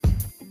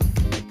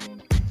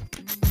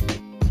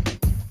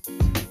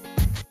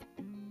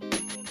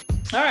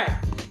All right.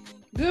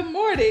 Good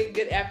morning,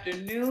 good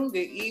afternoon, good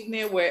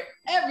evening,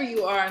 wherever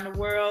you are in the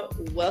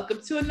world.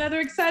 Welcome to another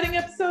exciting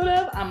episode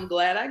of I'm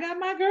Glad I Got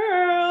My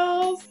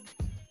Girls.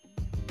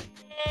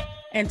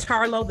 And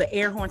Charlo, the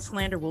air horn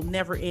slander will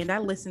never end. I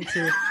listened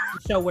to the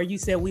show where you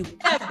said we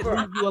have to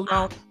leave you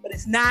alone, but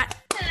it's not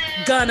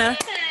gonna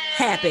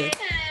happen.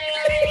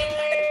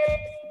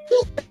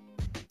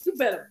 You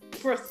better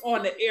press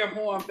on the air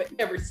horn for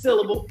every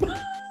syllable.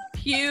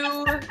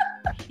 Pew.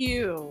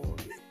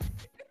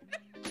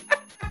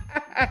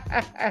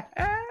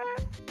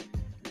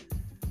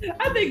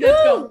 I think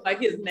that's going to be like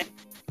his name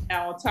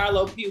now,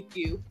 Tarlo Pew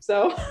Pew.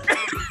 So,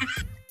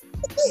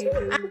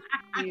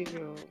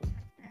 Pew.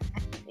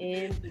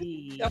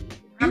 Indeed.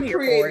 I'm you here for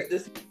created it.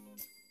 this,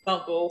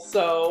 uncle.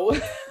 So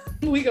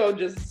we gonna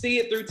just see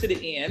it through to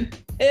the end.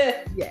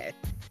 Yes.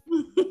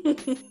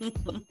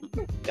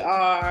 We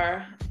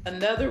are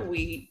another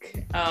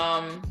week.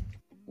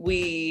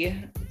 We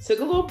took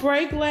a little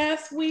break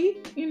last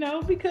week,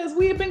 because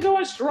we had been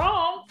going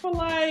strong for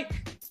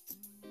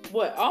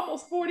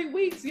almost 40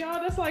 weeks, y'all.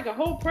 That's like a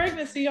whole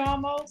pregnancy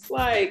almost.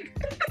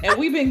 And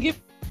we've been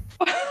giving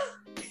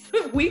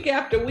week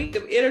after week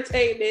of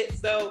entertainment.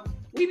 So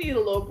we need a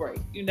little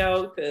break,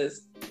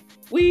 because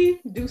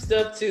we do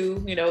stuff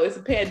too. It's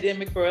a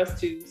pandemic for us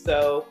too.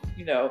 So,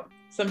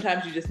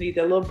 sometimes you just need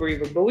that little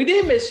breather. But we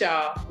did miss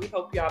y'all. We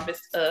hope y'all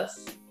missed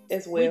us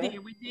as well.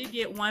 We did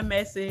get one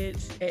message.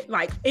 It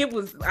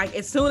was like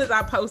as soon as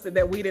I posted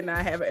that we did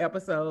not have an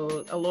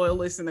episode, a loyal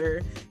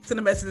listener sent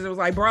a message that was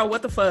like, bro,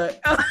 what the fuck?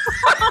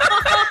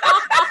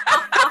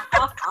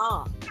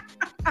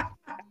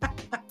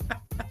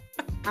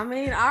 I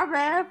mean, our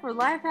bad for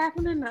life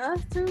happening to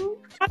us too.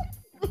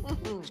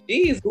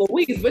 Jeez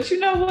Louise, but you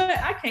know what?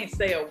 I can't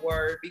say a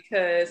word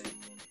because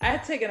I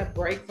had taken a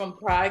break from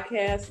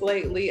podcasts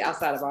lately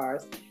outside of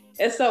ours.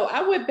 And so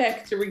I went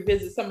back to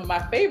revisit some of my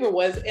favorite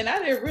ones, and I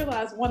didn't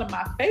realize one of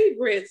my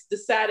favorites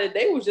decided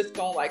they were just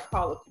going to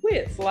call it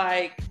quits.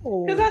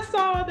 Because I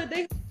saw that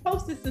they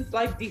posted since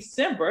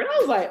December, and I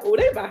was like, oh,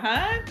 they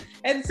behind.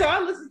 And so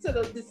I listened to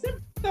the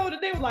December episode,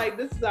 and they were like,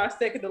 this is our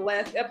second to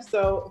last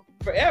episode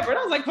forever. And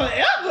I was like,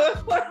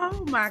 forever?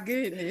 Oh my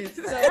goodness.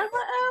 Ever?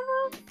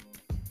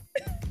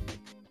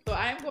 So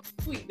I am going to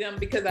tweet them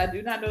because I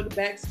do not know the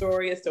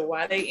backstory as to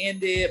why they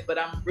ended, but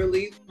I'm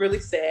really,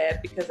 really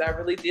sad because I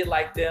really did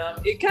like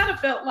them. It kind of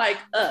felt like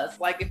us,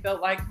 it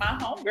felt like my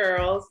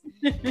homegirls.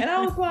 And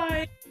I was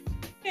like,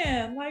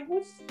 man, what?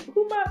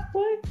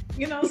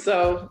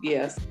 So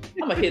yes,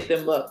 I'm going to hit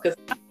them up because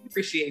I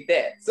appreciate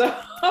that. So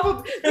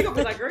they're going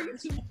to be like, girl, you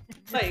too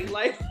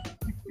late.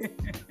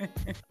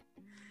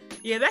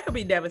 Yeah, that could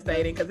be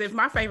devastating because if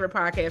my favorite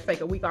podcast take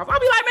a week off, I'll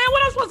be like, man,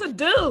 what am I supposed to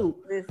do?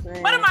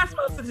 Listen. What am I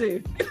supposed to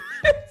do?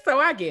 So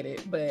I get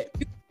it, but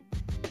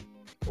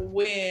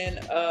when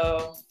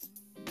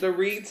the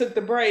Reed took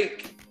the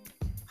break,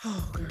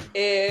 and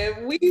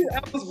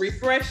I was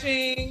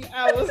refreshing.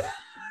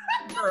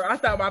 Girl, I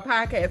thought my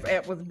podcast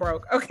app was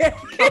broke. Okay.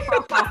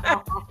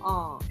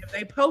 If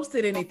they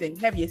posted anything,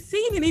 have you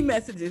seen any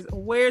messages?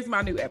 Where's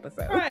my new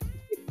episode? Right.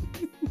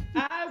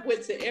 I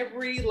went to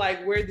every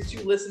where did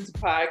you listen to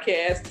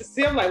podcasts to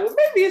see. I'm like, well,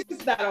 maybe it's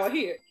just not on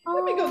here.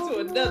 Let me go to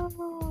another.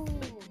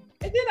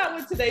 And then I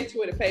went to their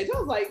Twitter page. I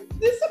was like,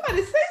 did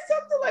somebody say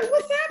something?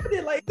 What's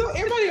happening? So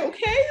everybody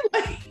okay?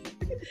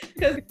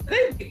 Because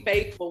they be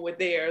faithful with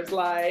theirs.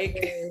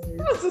 I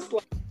was just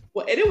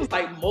well, and it was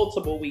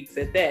multiple weeks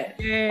at that.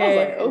 Yeah. I was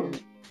like, oh.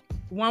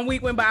 1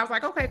 week went by. I was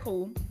like, okay,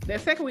 cool.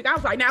 That second week, I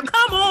was like, now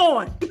come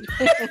on.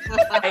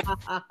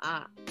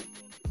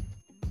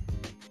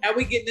 Now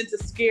we getting into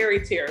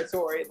scary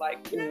territory.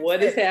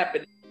 What is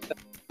happening?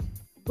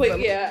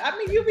 But yeah, I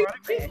mean, you be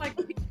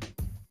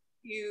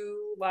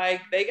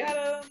they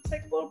gotta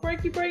take a little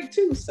breaky break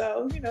too.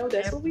 So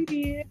that's what we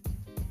did.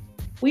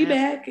 We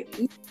back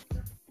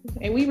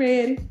and we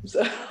ready.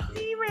 So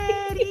We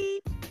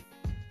ready.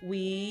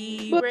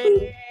 We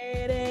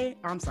ready.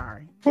 I'm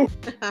sorry. Cause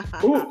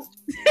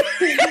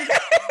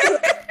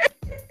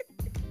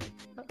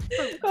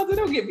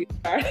don't get me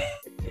started.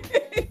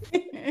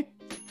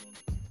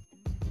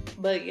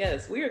 But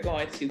yes, we are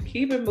going to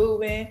keep it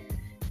moving.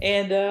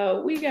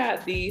 And we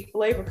got the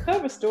flavor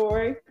cover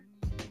story.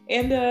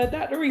 And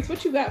Dr. Reese,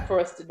 what you got for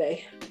us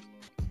today?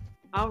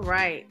 All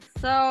right.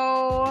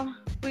 So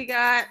we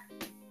got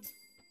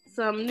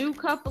some new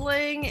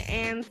coupling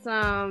and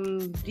some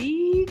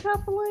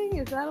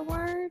decoupling. Is that a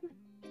word?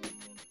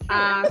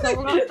 So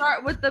we're going to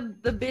start with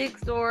the big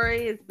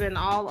story. It's been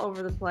all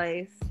over the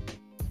place.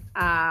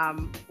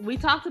 We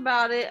talked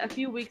about it a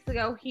few weeks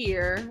ago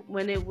here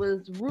when it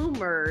was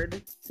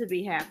rumored to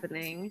be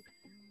happening,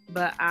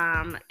 but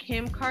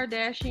Kim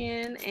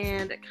Kardashian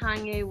and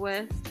Kanye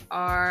West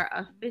are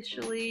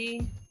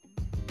officially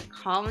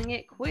calling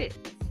it quits.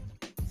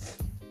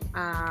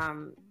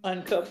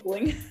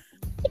 Uncoupling.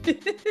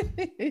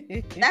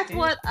 That's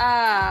what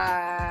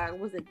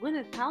was it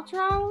Gwyneth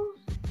Paltrow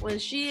when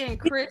she and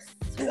Chris,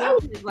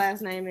 whatever his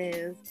last name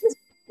is,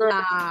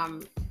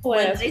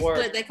 when they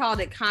split, they called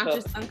it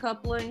conscious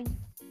uncoupling.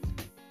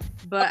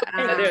 But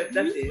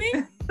that's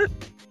it.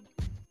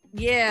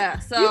 Yeah,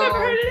 so you never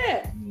heard of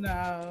that?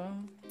 No.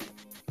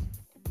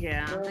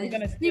 Yeah, I'm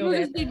gonna steal people that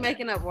just be then.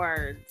 making up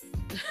words.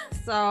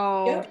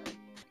 So,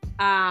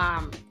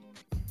 Yep.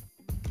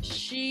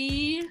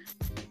 she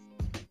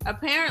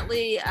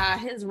apparently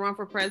his run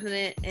for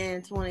president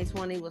in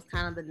 2020 was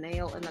kind of the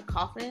nail in the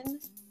coffin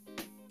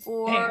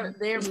for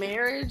their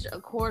marriage,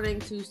 according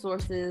to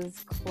sources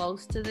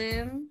close to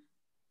them.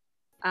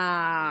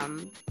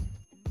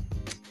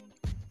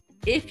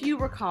 If you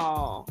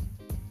recall,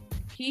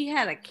 he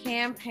had a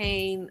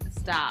campaign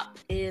stop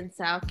in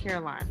South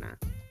Carolina.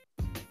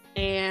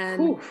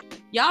 And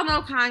y'all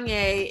know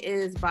Kanye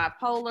is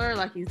bipolar,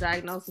 like he's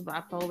diagnosed with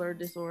bipolar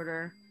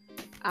disorder.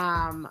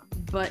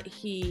 But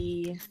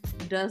he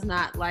does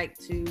not like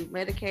to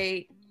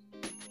medicate.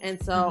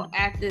 And so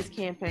at this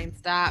campaign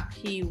stop,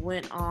 he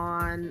went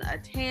on a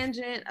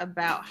tangent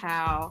about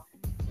how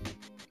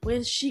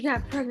when she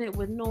got pregnant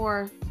with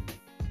North,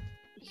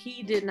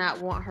 he did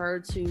not want her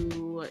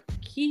to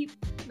keep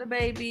the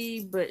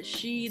baby, but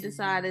she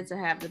decided to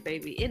have the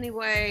baby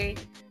anyway.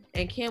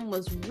 And Kim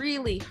was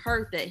really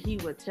hurt that he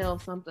would tell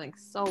something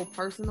so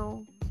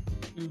personal.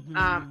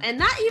 And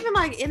not even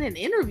like in an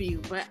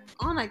interview, but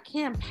on a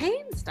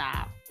campaign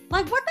stop.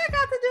 Like, what that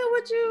got to do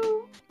with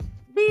you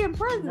being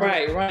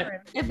president?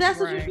 Right. If that's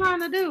what you're trying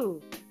to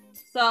do.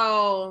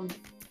 So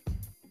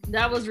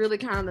that was really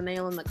kind of the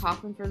nail in the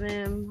coffin for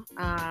them.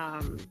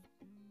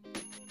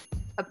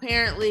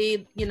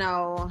 Apparently, you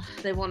know,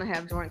 they want to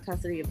have joint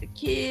custody of the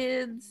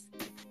kids.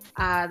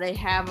 They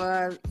have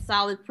a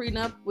solid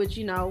prenup, which,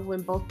 you know,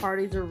 when both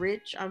parties are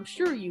rich, I'm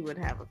sure you would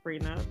have a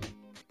prenup.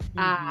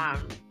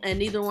 And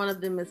neither one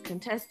of them is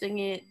contesting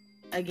it.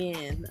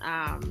 Again,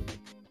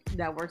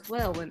 that works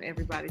well when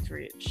everybody's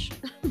rich.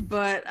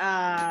 But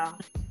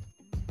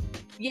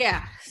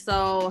yeah,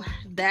 so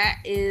that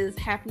is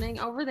happening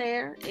over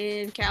there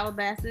in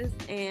Calabasas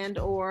and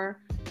or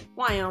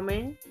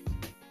Wyoming.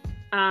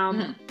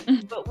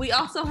 But we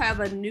also have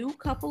a new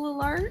couple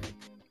alert.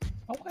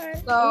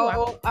 Okay.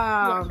 So,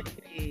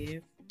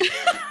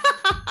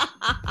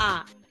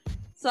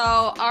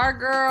 so our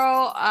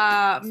girl,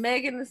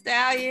 Megan Thee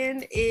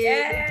Stallion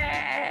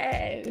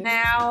is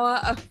now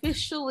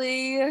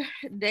officially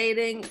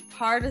dating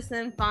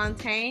Pardison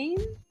Fontaine.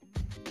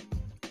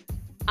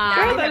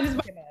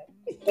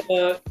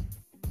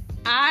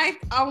 I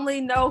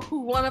only know who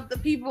one of the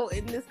people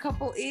in this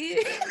couple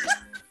is.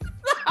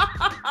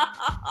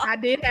 I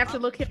did have to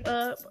look him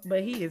up,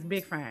 but he is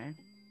big fine.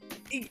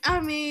 I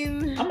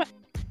mean,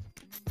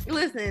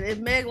 listen, if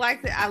Meg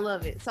likes it, I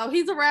love it. So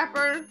he's a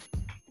rapper.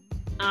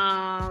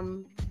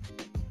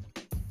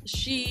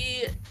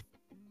 She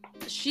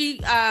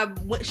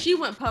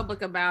went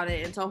public about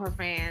it and told her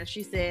fans.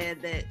 She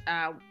said that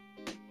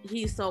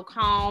he's so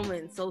calm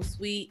and so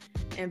sweet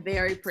and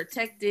very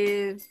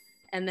protective,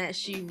 and that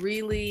she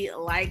really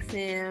likes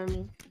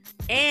him.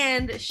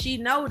 And she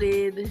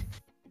noted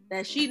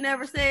that she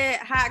never said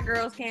hot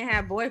girls can't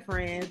have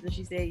boyfriends, and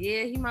she said,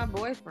 "Yeah, he my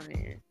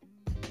boyfriend."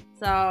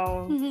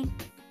 So,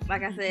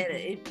 like I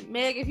said,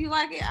 Meg, if you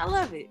like it, I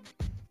love it.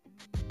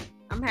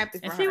 I'm happy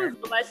for her. And she was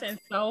blushing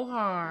so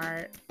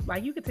hard,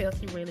 like you could tell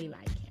she really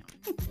liked him.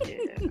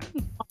 Yeah.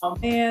 Oh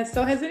man,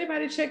 so has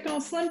anybody checked on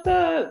Slim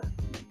Thug?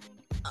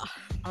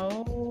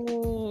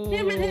 Oh,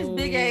 Him and his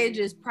big age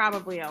is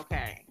probably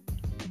okay,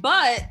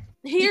 but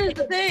here's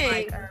the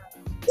thing.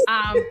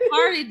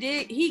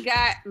 He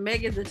got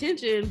Megan's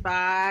attention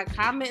by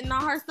commenting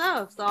on her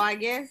stuff. So I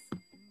guess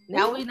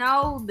now we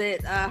know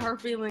that her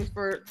feelings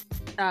for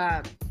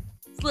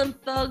Slim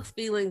Thug's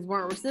feelings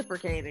weren't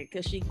reciprocated,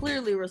 because she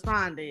clearly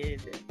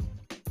responded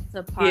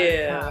to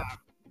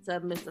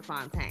Mr.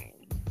 Fontaine.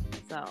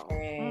 So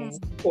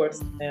of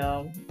course,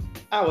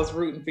 I was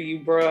rooting for you,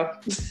 bro.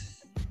 He's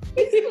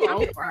too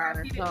old for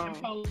her. He's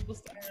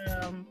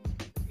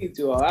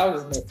too old. I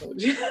was messing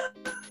with you.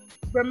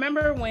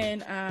 Remember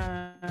when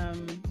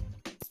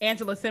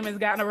Angela Simmons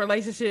got in a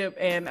relationship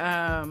and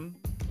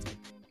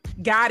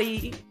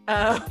Gotti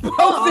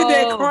posted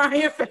that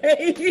crying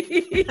face?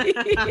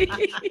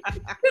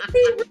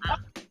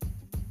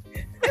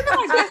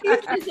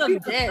 It's a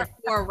death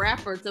for a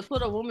rapper to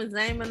put a woman's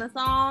name in a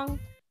song.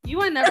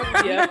 You ain't never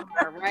gonna hear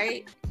her,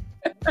 right?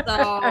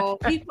 So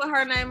he put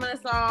her name in a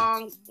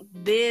song.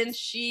 Then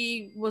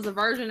she was a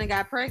virgin and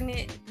got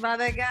pregnant by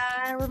that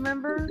guy.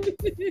 Remember?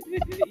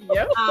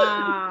 Yep.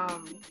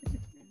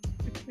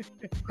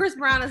 Chris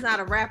Brown is not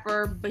a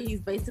rapper, but he's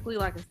basically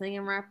like a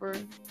singing rapper.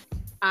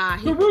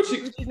 He put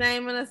Gucci's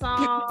name in a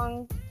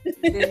song.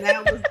 And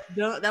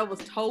that was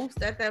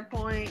toast at that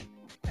point.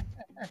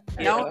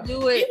 Yeah. Don't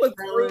do it. He was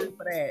rude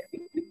for that.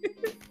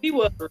 He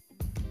was.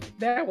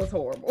 That was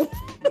horrible.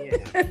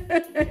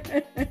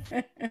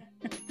 Yeah.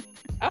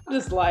 I'm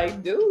just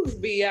like, dudes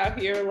be out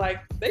here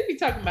like they be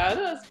talking about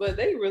us, but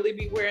they really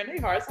be wearing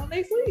their hearts on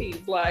their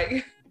sleeves.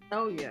 Like,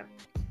 oh yeah.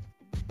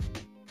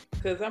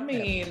 Because I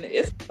mean,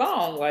 it's a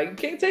song. Like, you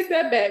can't take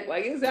that back.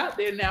 Like, it's out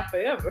there now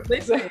forever.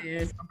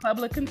 It's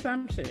public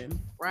consumption.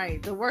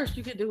 Right. The worst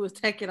you could do is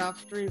take it off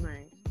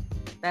streaming.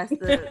 That's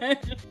the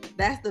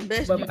best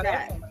you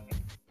got.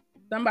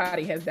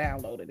 Somebody has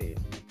downloaded it.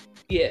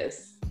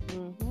 Yes.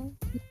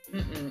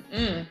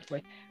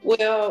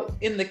 Well,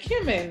 in the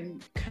Kim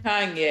and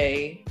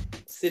Kanye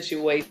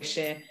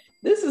situation,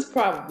 this is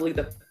probably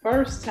the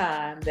first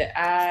time that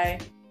I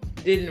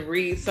didn't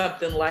read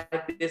something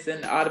like this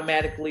and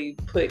automatically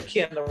put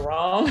Kim in the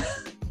wrong.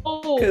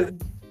 Oh,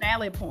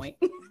 valid point.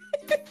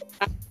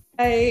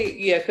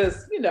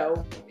 Because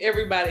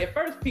everybody at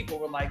first, people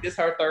were like, "This is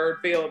her third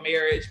failed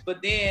marriage," but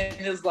then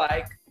it's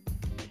like,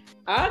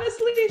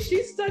 honestly,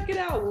 she stuck it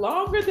out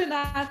longer than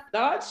I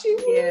thought she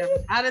would. Yeah,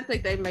 I didn't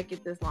think they'd make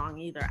it this long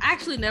either. I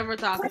actually never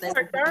thought that they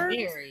would get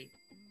married.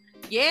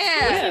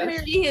 Yeah,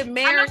 he had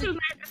married. I know she was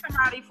married to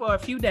somebody for a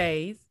few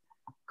days.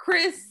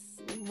 Chris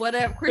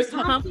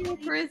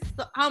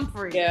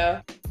Humphrey.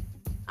 Yeah.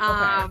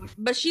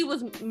 But she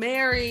was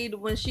married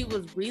when she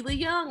was really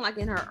young, like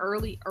in her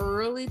early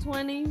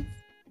 20s.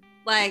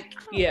 Like,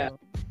 yeah,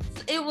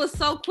 it was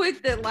so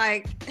quick that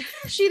like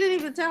she didn't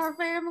even tell her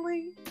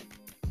family.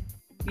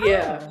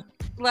 Yeah.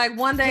 Like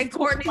one day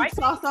Courtney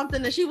saw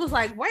something and she was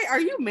like, "Wait, are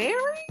you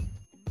married?"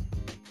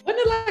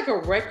 Wasn't it like a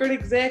record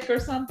exec or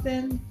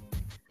something?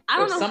 I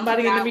don't know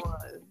somebody in the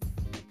was.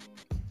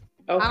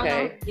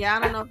 Okay. I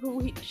don't know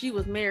who she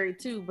was married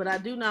to, but I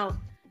do know.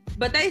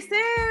 But they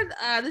said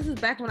this is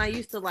back when I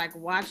used to like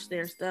watch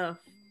their stuff.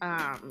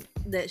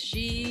 That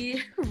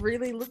she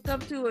really looked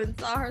up to and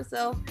saw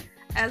herself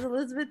as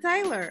Elizabeth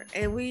Taylor,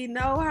 and we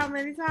know how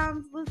many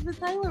times Elizabeth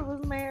Taylor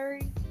was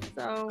married.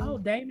 So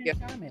Damon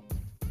Sharman.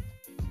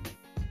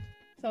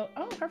 So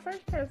her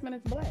first husband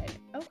is black.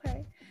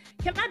 Okay.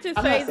 Can I just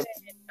say that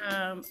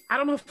I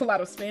don't know if a lot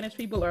of Spanish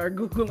people are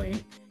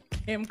Googling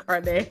Kim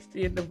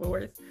Kardashian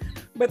divorce,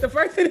 but the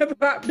first thing that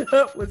popped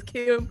up was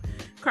Kim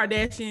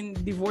Kardashian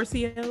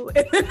divorcio,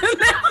 and the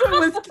next one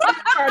was Kim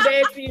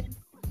Kardashian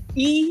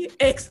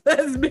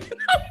ex-husband.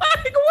 I'm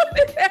like, what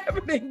is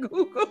happening,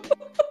 Google?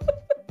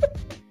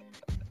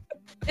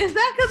 Is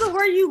that because of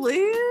where you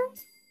live?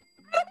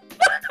 I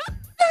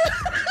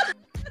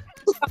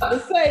was about to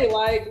say,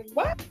 like,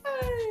 why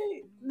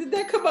did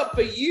that come up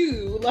for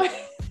you? Like,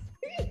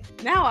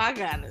 now I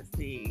gotta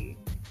see.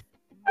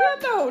 I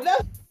know.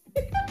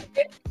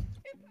 It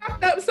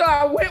popped up, so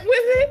I went with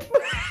it.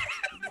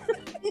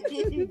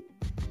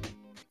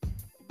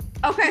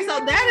 Okay, so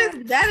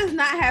that is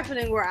not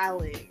happening where I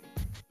live.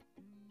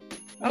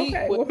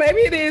 Okay, well maybe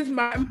it is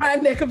my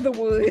neck of the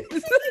woods.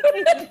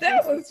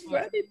 That was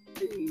funny.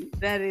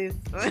 That is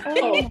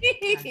funny. Oh.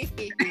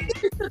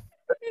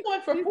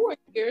 Went for 4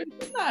 years.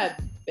 It's not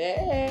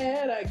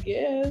bad, I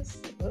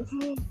guess.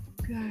 Oh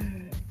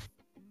God.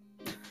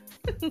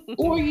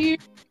 4 years,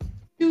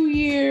 2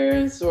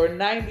 years, or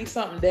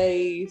 90-something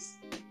days.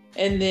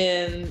 And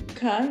then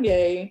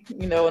Kanye,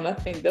 and I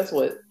think that's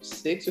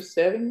 6 or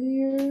 7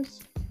 years.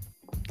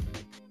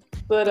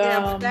 But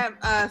but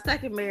that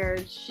second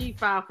marriage, she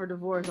filed for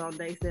divorce on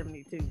day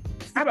 72.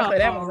 How about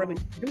that one really?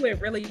 Do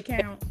it really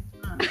count?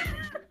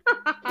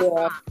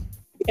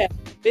 Yeah,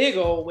 big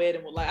old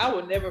wedding. Like, I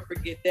will never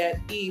forget that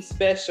Eve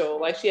special.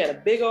 Like, she had a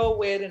big old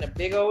wedding, a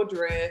big old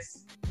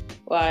dress.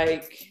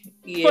 Like,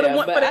 yeah. For the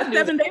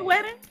 7-day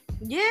wedding?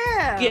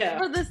 Yeah.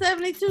 For the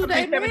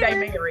 72-day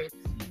marriage.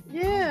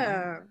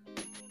 Yeah.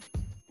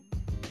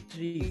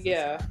 Jesus.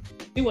 Yeah.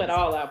 She went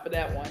all out for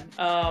that one.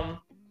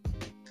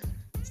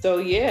 So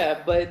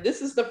yeah, but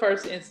this is the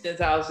first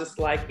instance I was just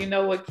like, you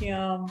know what,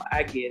 Kim,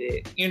 I get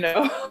it,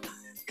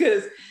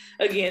 because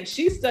again,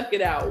 she stuck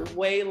it out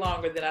way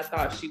longer than I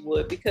thought she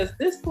would, because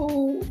this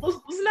fool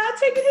was not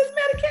taking his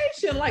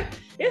medication. Like,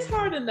 it's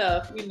hard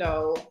enough,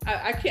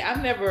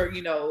 I've never,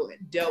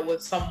 dealt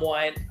with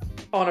someone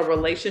on a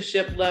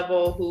relationship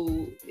level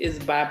who is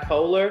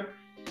bipolar,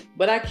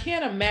 but I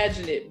can't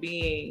imagine it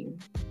being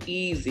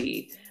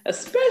easy,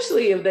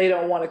 especially if they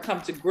don't want to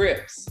come to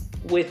grips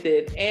with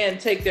it and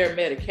take their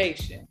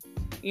medication.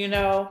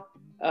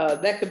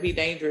 That could be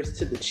dangerous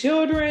to the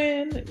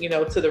children,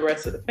 to the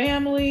rest of the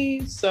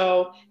family.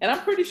 So, and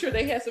I'm pretty sure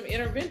they had some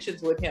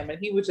interventions with him, and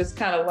he was just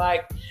kind of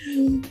like,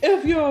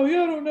 F y'all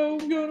don't know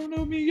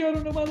me, y'all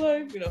don't know my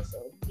life,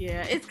 so.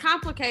 Yeah, it's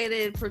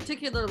complicated,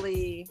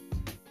 particularly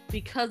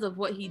because of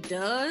what he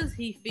does.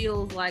 He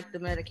feels like the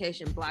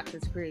medication blocks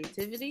his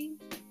creativity.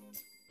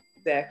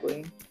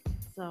 Exactly.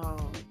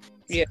 So,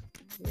 yeah.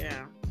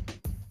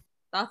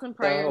 Thoughts and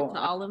prayers to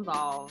all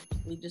involved.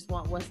 We just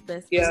want what's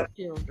best for the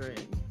children.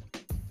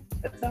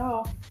 That's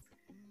all.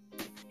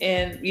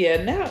 And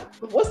yeah, now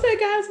what's that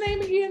guy's name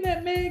again?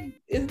 That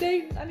Meg is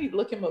dating? I need to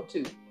look him up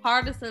too.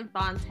 Pardison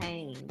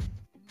Fontaine.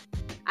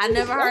 I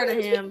never heard of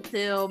him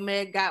till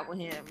Meg got with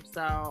him,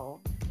 so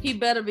he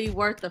better be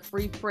worth the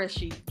free press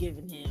she's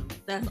giving him.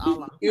 That's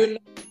all I'm saying.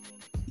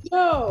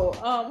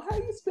 How do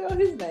you spell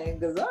his name?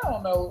 Because I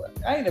don't know.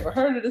 I ain't never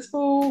heard of this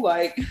fool.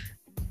 Like,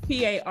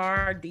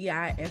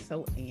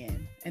 Pardison,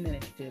 and then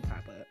it should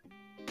pop up.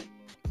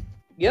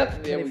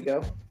 Yep, there we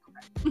go.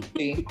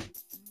 See.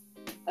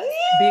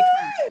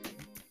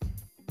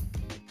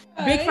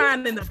 Big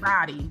fine in the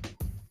body.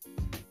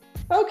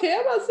 Okay,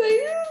 I'm about to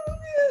say,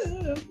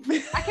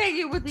 I can't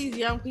get with these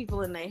young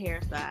people and their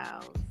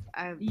hairstyles.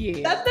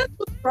 Yeah. That's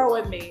what's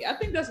throwing me. I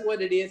think that's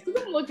what it is.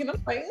 Because I'm looking,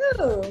 I'm like,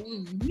 oh,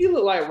 you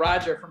look like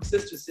Roger from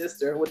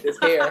Sister with his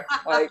hair.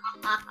 Like,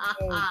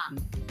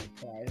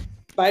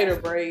 spider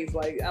braids.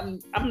 Like,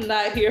 I'm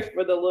not here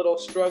for the little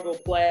struggle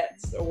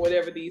plaits or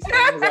whatever these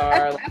things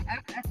are.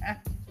 Like,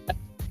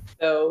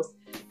 those.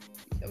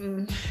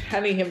 I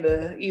need him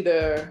to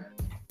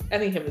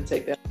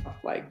take that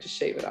off. Like, just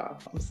shave it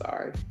off. I'm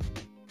sorry.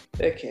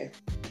 Okay.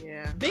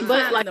 Yeah. Big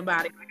butt like the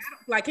body.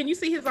 Like, can you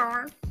see his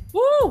arm?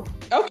 Woo!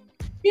 Okay.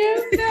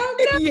 Yeah. No.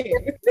 Yeah.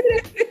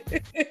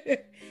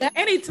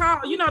 And he's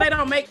tall. You know they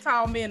don't make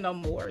tall men no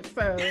more.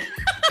 So.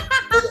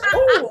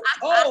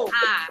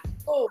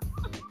 Oh.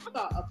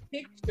 A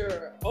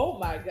picture. Oh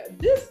my God.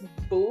 This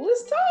fool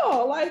is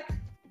tall. Like.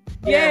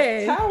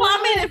 Yeah. Well,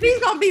 I mean, if he's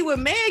gonna be with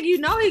Meg, you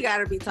know he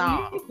gotta be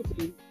tall.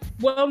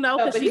 Well, no,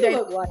 because she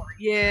look like.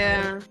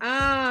 Yeah.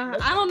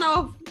 I don't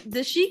know.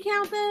 Does she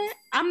count that?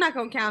 I'm not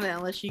gonna count it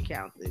unless she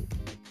counts it.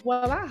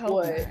 Well, I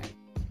hope not.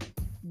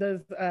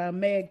 Does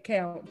Meg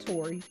count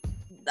Tori?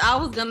 I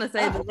was gonna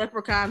say the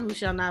leprechaun who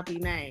shall not be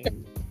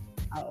named.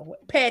 Oh,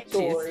 Patches,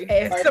 Tori.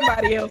 as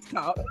somebody else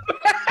called him.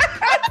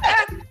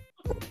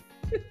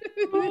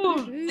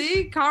 Ooh,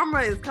 see, karma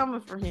is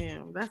coming for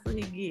him. That's what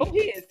he gets. Oh, he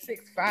is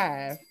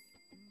 6'5".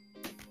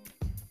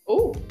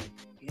 Oh,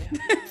 yeah.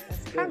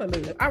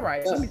 Hallelujah. All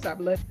right, let me stop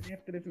lusting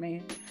after this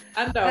man.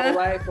 I know,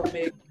 right? For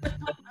me.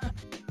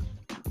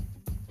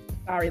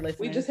 Sorry,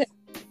 listen. We just happy.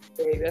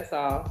 That's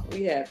all.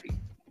 We happy.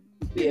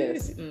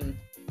 Yes.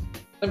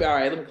 All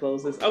right, let me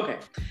close this. Okay.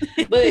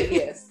 But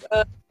yes.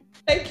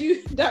 Thank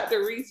you,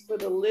 Dr. Reese, for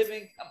the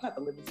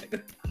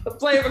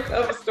flavor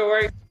cover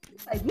story.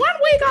 Like 1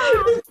 week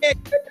on.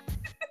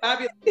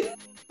 Obviously.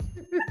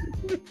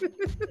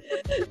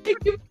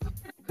 Thank you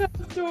for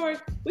the story.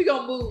 We're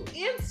going to move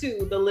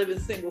into the living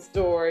single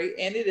story,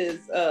 and it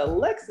is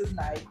Lex's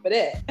night for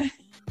that.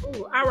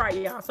 Ooh, all right,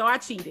 y'all. So I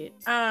cheated.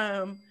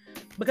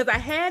 Because I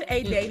had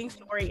a dating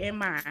story in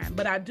mind,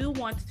 but I do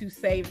want to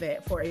save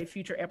that for a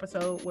future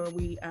episode where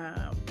we,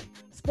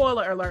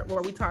 spoiler alert,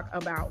 where we talk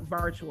about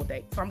virtual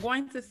dates. So I'm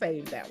going to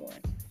save that one.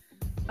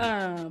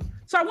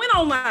 So I went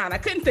online. I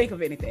couldn't think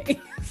of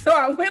anything. So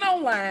I went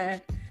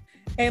online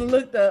and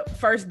looked up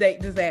first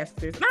date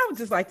disasters. And I would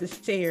just like to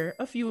share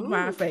a few of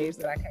my faves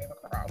that I came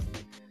across.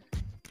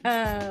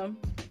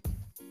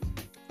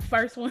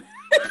 First one.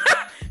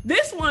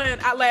 This one,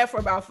 I laughed for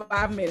about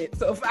 5 minutes.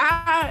 So if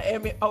I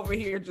am over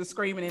here just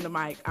screaming in the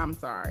mic, I'm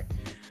sorry.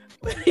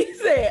 But he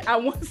said, I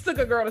once took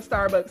a girl to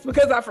Starbucks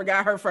because I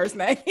forgot her first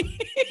name.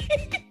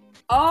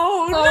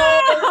 Oh,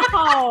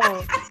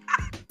 no.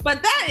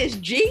 But that is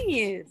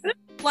genius.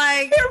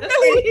 Like, It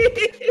really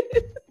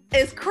is.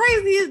 as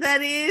crazy as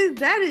that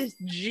is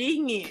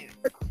genius.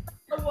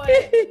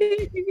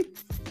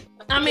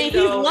 I mean,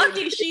 he's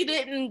lucky she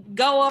didn't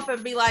go up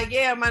and be like,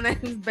 yeah, my name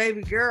is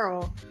baby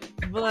girl.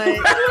 But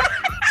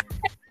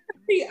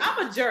see,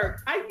 I'm a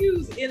jerk. I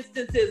use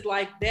instances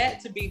like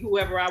that to be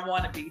whoever I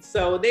want to be.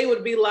 So they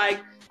would be like,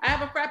 I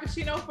have a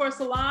Frappuccino for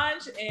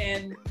Solange,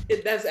 and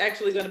that's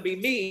actually going to be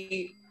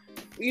me,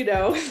 you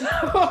know.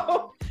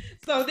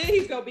 So then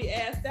he's going to be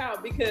asked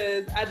out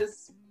because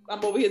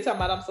I'm over here talking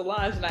about I'm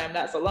Solange and I am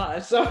not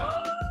Solange. So.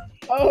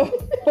 Oh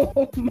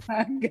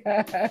my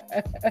God.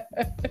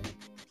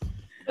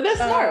 But that's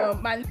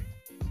smart.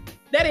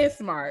 That is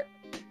smart.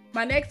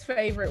 My next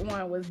favorite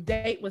one was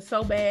date was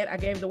so bad I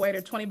gave the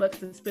waiter $20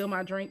 to spill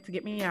my drink to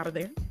get me out of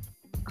there.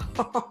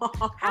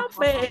 How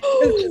bad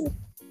does it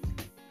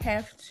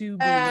have to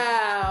be?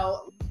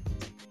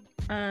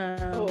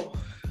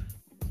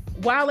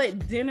 While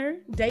at dinner,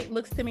 date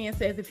looks to me and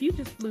says, if you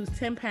just lose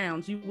 10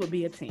 pounds, you would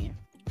be a 10.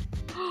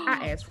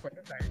 I asked for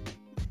dessert.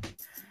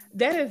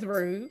 That is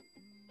rude.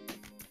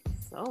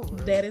 So rude.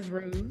 That is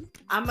rude.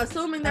 I'm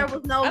assuming there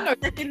was no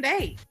second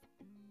date.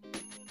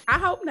 I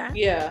hope not.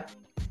 Yeah.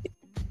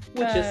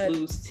 We'll just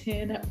lose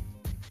 10.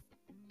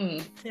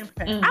 10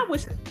 pounds. I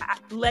wish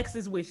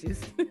Lex's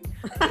wishes.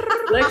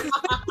 Lex's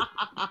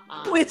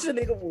wish a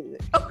nigga would.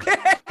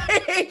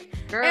 Okay.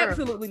 Girl.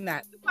 Absolutely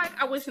not. Like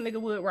I wish a nigga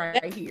would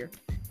right here.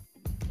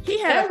 He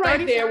had that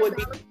right there would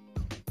be.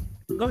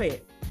 Go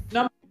ahead.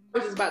 No, I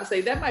was just about to say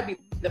that might be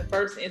the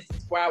first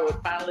instance where I would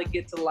finally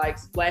get to like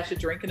splash a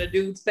drink in a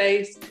dude's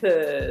face.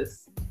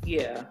 Cause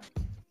yeah,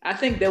 I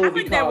think that would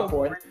be called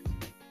for.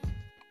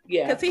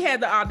 Yeah, because he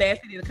had the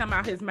audacity to come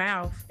out his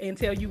mouth and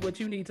tell you what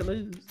you need to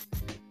lose.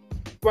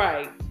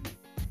 Right.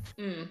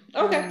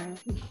 Okay.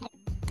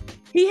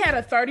 He had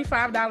a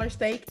 $35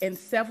 steak and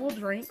several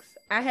drinks.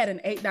 I had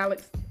an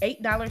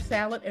 $8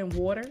 salad and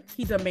water.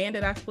 He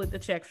demanded I split the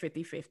check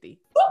 50-50.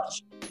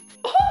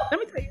 Let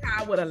me tell you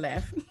how I would have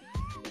left.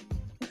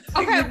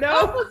 Okay, you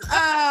know?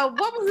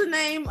 what was the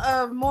name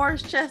of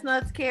Morris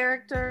Chestnut's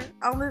character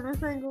on Living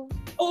Single?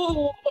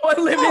 Oh,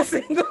 Living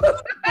Single.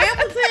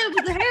 Hamilton?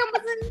 Was it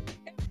Hamilton?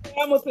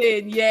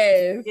 Hamilton,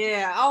 yes.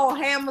 Yeah. Oh,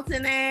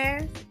 Hamilton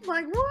ass.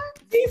 Like what?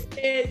 He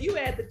said you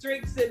had the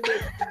drinks in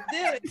the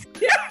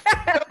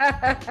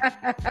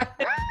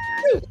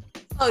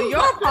So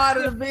your part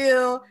of the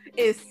bill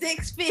is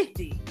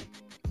 $6.50.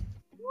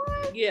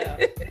 What? Yeah.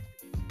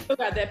 still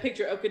got that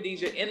picture of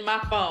Khadijah in my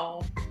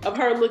phone of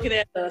her looking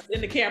at us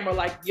in the camera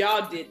like,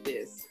 y'all did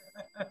this.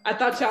 I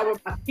thought y'all were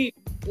my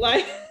people.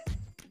 Like,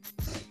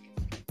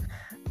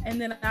 and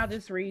then I'll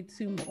just read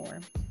 2 more.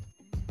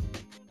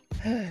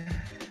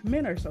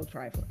 Men are so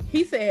trifling.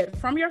 He said,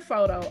 from your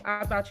photo,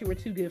 I thought you were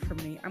too good for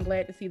me. I'm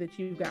glad to see that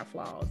you've got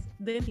flaws.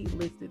 Then he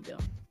listed them.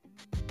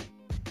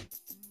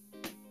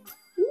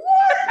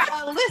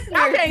 What?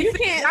 Listeners, you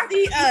can't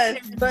see us,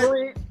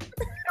 but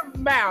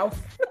mouth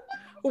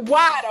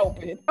wide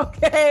open.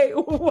 Okay,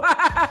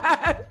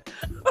 wide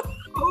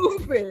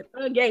open.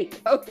 A gate.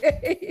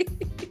 Okay.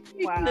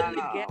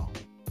 Wow.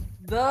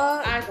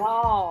 The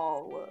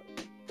doll.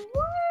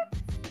 What?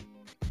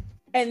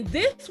 And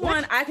this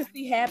one I can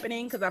see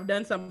happening because I've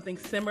done something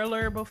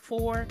similar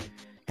before.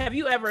 Have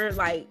you ever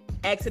like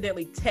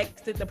accidentally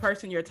texted the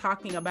person you're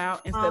talking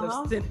about instead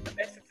of sending a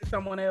message to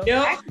someone else?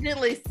 Yep.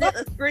 Accidentally sent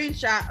a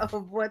screenshot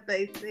of what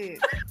they said.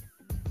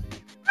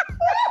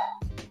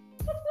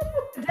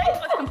 They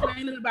was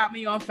complaining about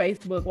me on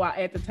Facebook while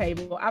at the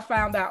table. I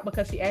found out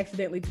because she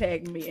accidentally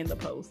tagged me in the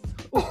post.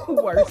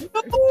 Worse.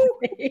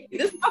 Okay,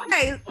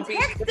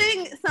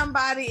 texting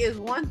somebody is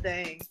one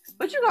thing,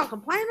 but you gonna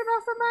complain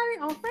about somebody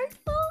on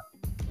Facebook?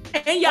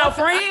 And y'all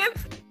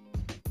friends?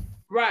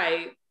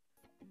 Right.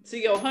 To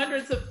your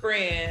hundreds of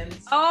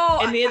friends.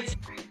 Oh, and then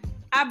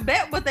I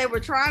bet what they were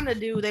trying to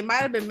do, they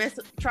might have been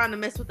trying to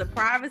mess with the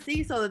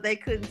privacy so that they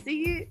couldn't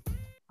see it.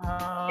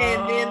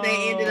 And then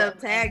they ended up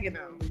tagging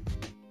them.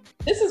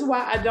 This is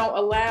why I don't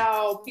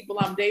allow people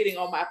I'm dating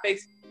on my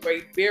Facebook for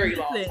a very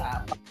long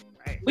time.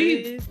 Right.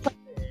 We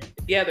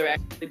together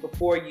actually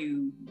before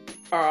you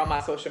are on my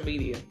social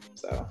media.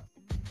 So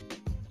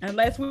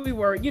unless we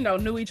were,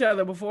 knew each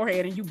other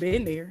beforehand and you've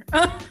been there.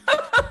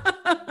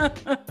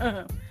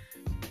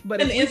 But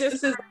in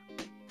instances,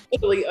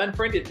 literally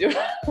unfriended.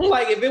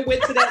 Like if it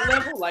went to that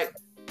level, like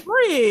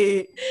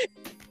friend.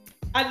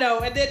 I know,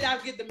 and then I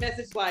get the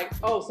message like,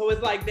 "Oh, so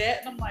it's like that,"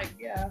 and I'm like,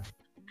 "Yeah,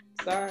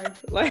 sorry."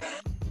 Like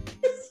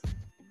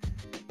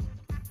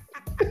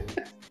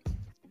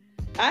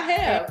I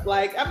have,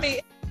 like, I mean,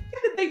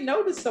 how did they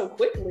notice so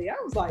quickly? I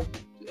was like,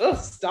 "Ugh,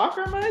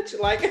 stalker much?"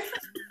 Like.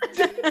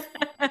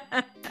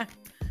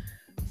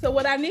 So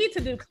what I need to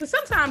do, because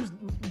sometimes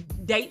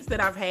dates that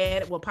I've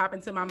had will pop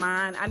into my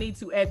mind. I need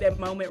to at that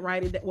moment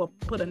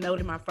put a note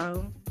in my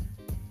phone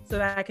so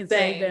that I can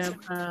save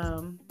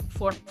them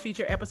for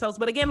future episodes.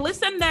 But again,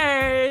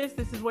 listeners,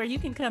 this is where you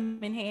can come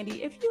in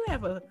handy. If you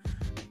have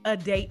a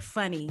date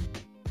funny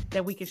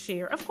that we can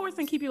share, of course,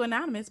 and keep you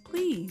anonymous,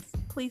 please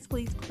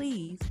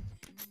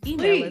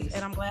email us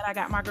at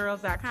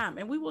I'mGladIGotMyGirls.com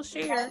and we will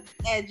share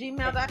at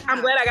gmail.com.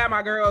 I'm glad I got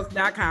my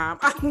girls.com.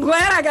 I'm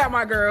glad I got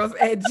my girls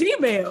at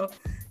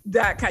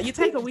gmail.com. You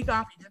take a week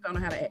off, you just don't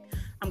know how to act.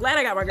 I'm glad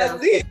I got my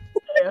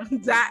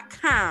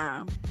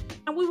girls.com.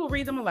 And we will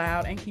read them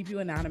aloud and keep you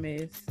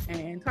anonymous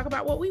and talk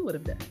about what we would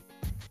have done.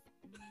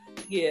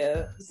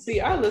 Yeah. See,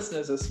 our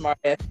listeners are smart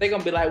ass. They're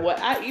going to be like, well,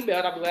 I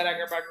emailed I'm glad I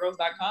got my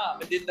girls.com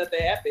and did nothing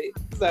happen.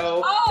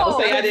 So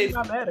don't say I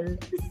didn't. Better.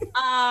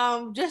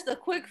 Just a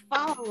quick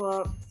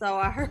follow-up. So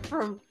I heard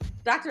from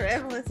Dr.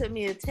 Evelyn sent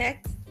me a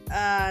text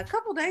a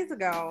couple days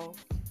ago.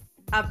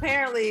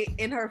 Apparently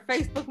in her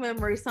Facebook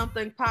memory,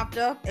 something popped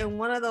up and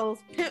one of those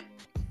pimp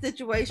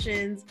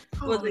situations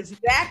was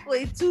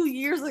exactly 2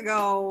 years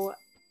ago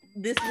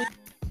this week.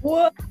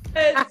 What?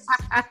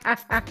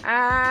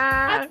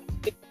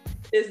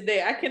 This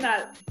day, I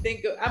cannot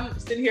think of. I'm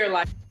sitting here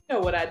like, you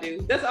know what I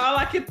do. That's all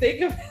I can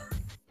think of.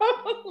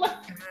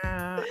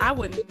 I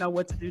wouldn't know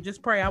what to do.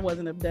 Just pray I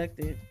wasn't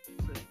abducted.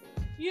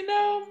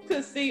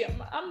 Because see,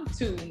 I'm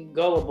too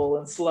gullible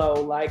and slow.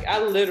 Like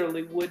I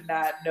literally would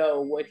not know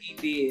what he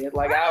did.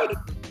 Like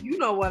you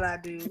know what I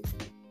do.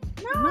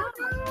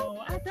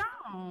 No, I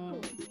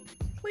don't.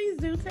 Please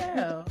do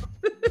tell.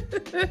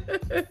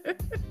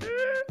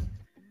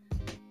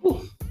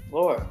 Ooh,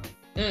 Lord.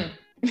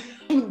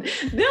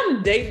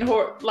 Them dating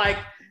horror, like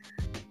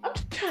I'm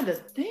trying to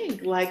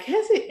think, like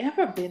has it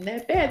ever been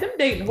that bad? Them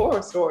dating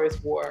horror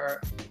stories were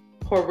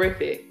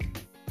horrific.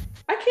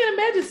 I can't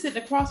imagine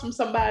sitting across from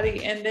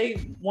somebody and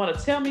they want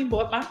to tell me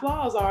what my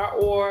flaws are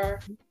or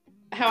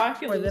how I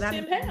can lose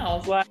 10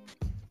 pounds. Like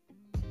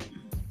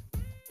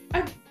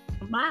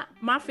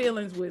my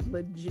feelings would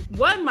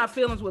my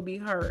feelings would be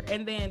hurt,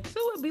 and then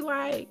 2 would be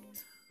like,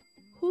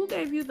 who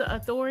gave you the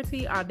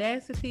authority,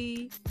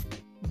 audacity,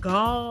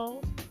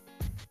 gall?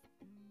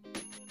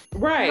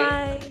 Right.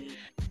 Like,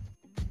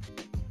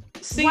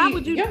 see, why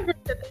would you think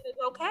that it's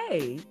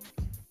okay?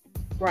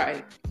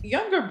 Right.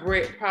 Younger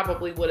Britt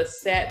probably would have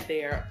sat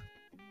there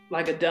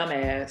like a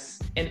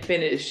dumbass and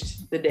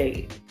finished the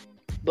date.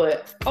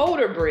 But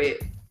older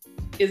Britt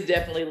is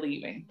definitely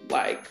leaving.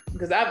 Like,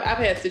 because I've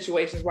had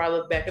situations where I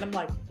look back and I'm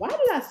like, why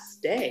did I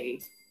stay?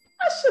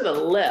 I should have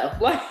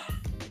left. Like,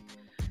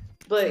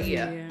 but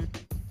yeah.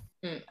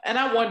 And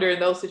I wonder in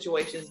those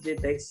situations, did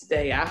they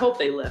stay? I hope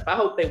they left. I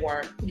hope they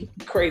weren't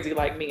crazy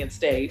like me and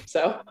stayed.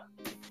 So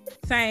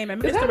same.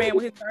 And Mr. Man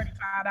with his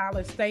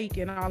 $35 steak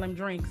and all them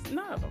drinks.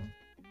 No.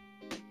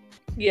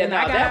 Yeah,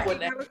 no, that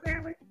wouldn't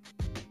happen.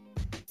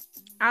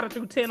 I'd have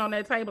threw 10 on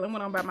that table and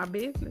went on about my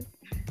business.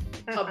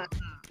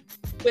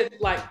 With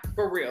like,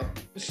 for real.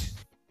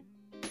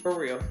 For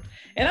real.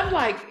 And I'm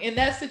like, in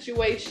that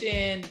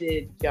situation,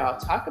 did y'all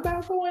talk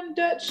about going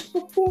Dutch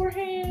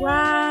beforehand?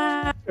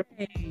 Right.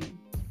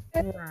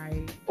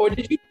 Or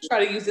did you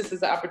try to use this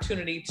as an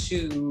opportunity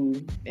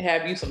to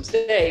have you some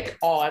steak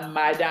on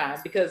my dime?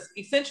 Because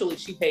essentially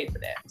she paid for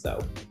that. So,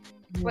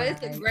 but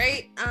it's a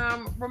great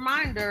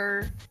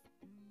reminder.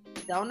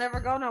 Don't ever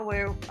go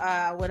nowhere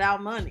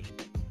without money.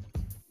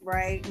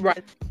 Right?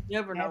 Right. You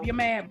never know. Have your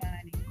mad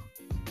money.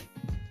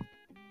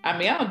 I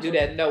mean, I don't do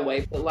that no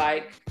way, but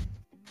like,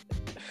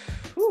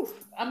 whew,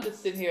 I'm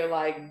just sitting here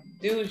like,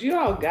 dudes, you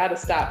all gotta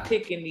stop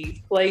picking these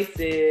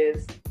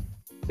places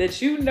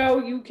that you know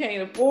you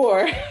can't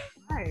afford.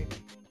 Right.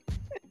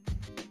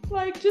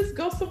 Like, just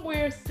go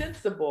somewhere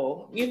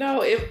sensible, you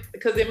know?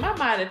 Because in my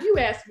mind, if you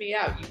ask me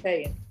out, you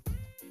paying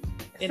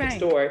in the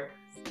store,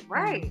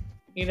 right?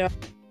 You know,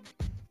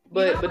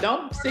 but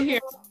don't sit here.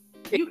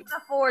 You can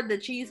afford the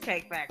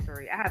Cheesecake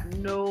Factory. I have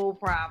no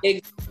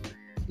problem.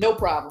 No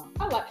problem.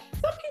 I like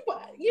some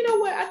people. You know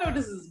what? I know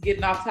this is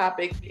getting off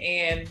topic,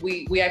 and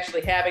we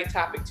actually have a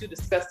topic to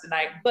discuss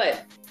tonight.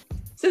 But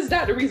since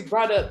Dr. Reese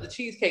brought up the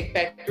Cheesecake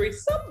Factory,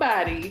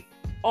 somebody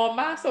on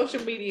my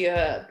social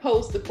media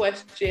post the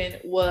question,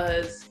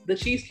 was the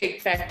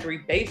Cheesecake Factory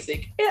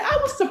basic? And I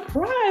was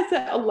surprised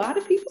that a lot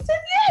of people said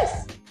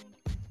yes.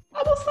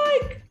 I was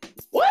like,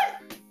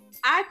 what?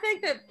 I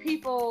think that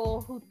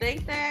people who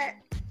think that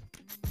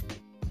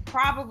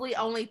probably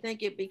only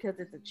think it because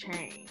it's a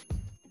chain,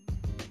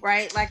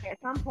 right? Like at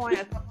some point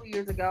a couple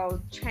years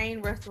ago,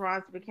 chain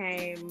restaurants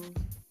became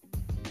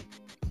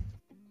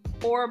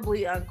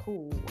horribly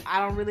uncool. I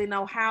don't really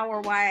know how or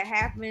why it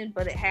happened,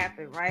 but it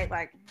happened, right?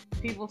 Like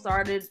people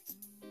started,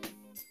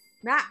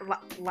 not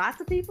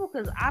lots of people,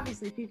 because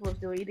obviously people are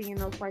still eating in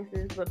those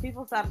places, but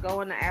people stopped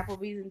going to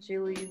Applebee's and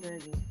Chili's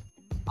and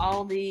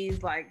all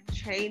these like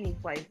chainy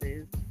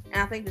places.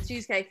 And I think the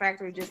Cheesecake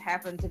Factory just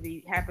happens to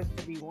be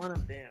one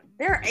of them.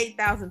 There are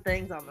 8,000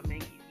 things on the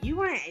menu.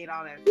 You ain't ate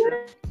all that stuff.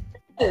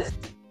 Yes.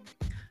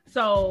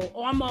 So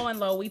on Mo and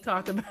Low, we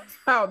talked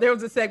about, there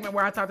was a segment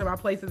where I talked about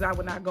places I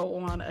would not go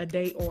on a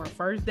date or a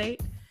first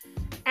date.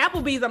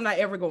 Applebee's I'm not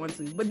ever going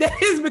to, but that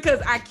is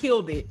because I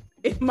killed it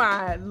in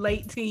my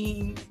late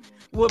teens.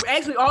 Well,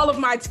 actually all of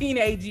my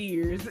teenage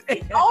years.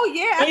 Oh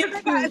yeah, after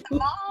they got at the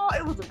mall,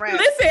 it was a wrap.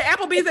 Listen,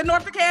 Applebee's at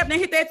Norfolk Ave and they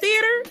hit that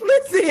theater.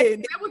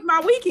 Listen, that was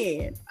my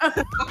weekend.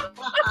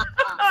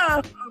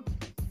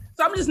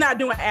 So I'm just not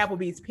doing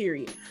Applebee's,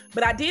 period.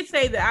 But I did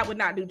say that I would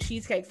not do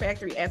Cheesecake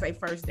Factory as a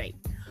first date.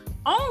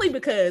 Only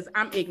because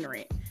I'm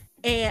ignorant.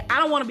 And I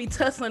don't want to be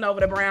tussling over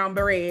the brown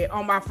bread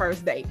on my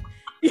first date.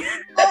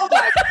 Oh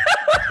my God.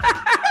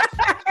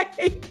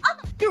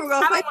 You were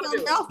going to say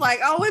something else like,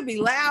 oh, it'd be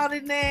loud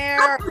in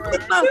there.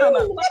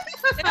 No.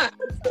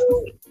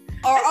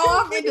 Or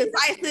oh, I'm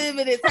indecisive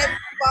and it takes me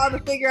a while to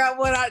figure out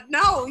what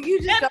no, you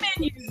just that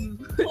menu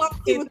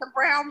with the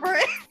brown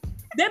bread.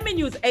 That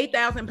menu is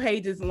 8,000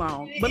 pages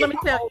long. But let me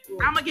tell you,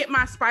 I'm going to get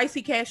my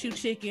spicy cashew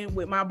chicken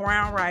with my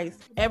brown rice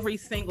every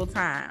single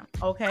time,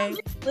 okay?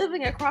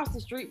 Living across the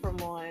street from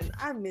one,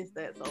 I miss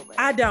that so bad.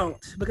 I don't,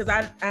 because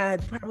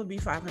I'd probably be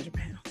 500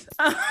 pounds.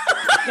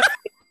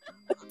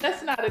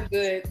 That's not a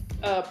good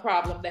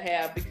problem to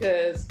have,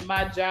 because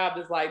my job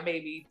is like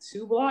maybe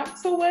 2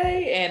 blocks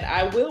away, and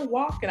I will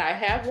walk, and I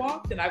have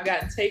walked, and I've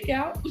gotten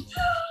takeout.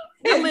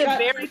 I live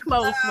very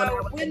close when I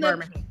was in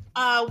Birmingham.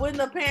 When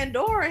the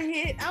Pandora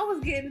hit, I was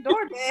getting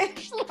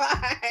DoorDash.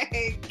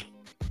 Like,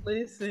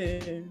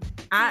 listen,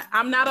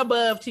 I'm not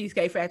above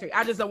Cheesecake Factory.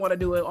 I just don't want to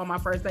do it on my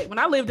first date. When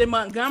I lived in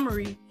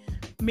Montgomery,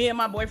 me and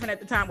my boyfriend at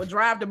the time would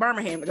drive to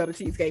Birmingham to go to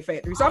Cheesecake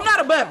Factory. So I'm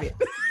not above it.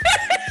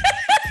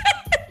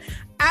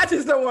 I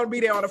just don't want to be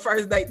there on the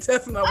first date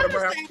tussling over the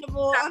brown.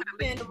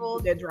 Understandable.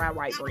 That dry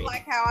white bread.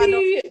 Like how I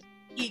don't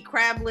eat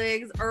crab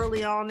legs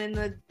early on in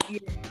the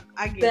year.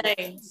 I get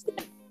it.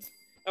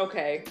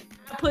 Okay.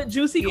 I put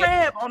juicy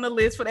crab on the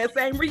list for that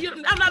same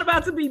reason. I'm not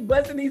about to be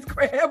busting these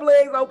crab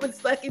legs open,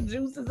 sucking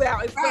juices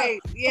out. It's right.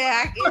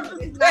 Yeah.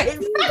 It's not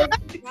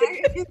cute.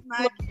 It's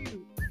not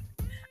cute.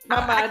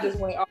 My mind just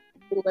went off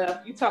to the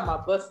left. You talking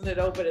about busting it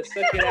open and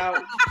suck it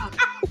out.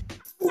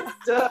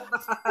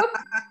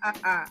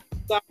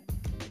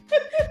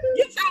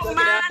 Get your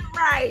mind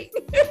right.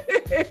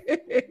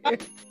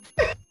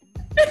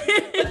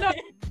 No,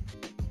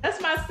 that's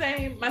my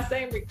same,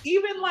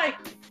 even like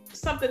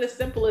something as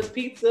simple as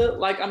pizza,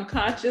 like I'm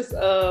conscious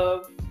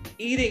of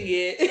eating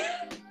it.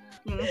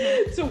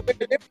 Mm-hmm. To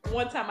where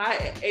one time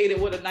I ate it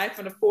with a knife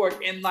and a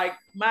fork, and like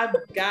my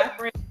guy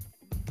friend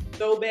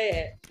so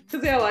bad,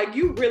 because they're like,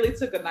 you really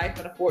took a knife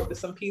and a fork to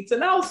some pizza,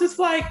 and I was just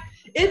like,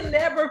 it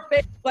never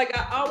fails. Like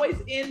I always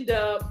end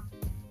up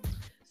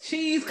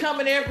cheese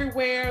coming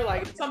everywhere,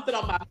 like something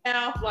on my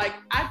mouth. Like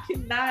I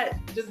cannot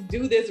just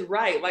do this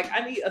right. Like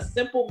I need a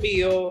simple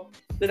meal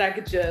that I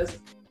could just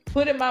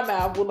put in my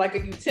mouth with like a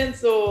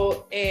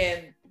utensil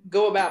and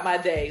go about my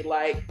day.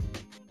 Like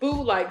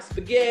food like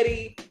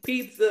spaghetti,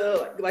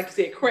 pizza, like you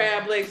said,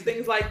 crab legs,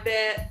 things like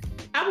that.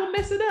 I will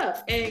mess it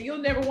up and you'll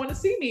never want to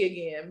see me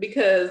again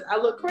because I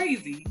look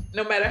crazy.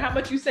 No matter how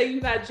much you say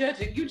you're not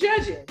judging, you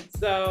judging.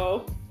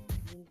 So.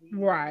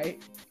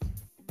 Right.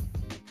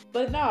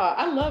 But no,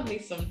 I love me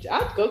some.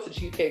 I'd go to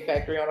Cheesecake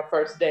Factory on a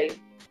first date.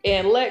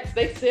 And Lex,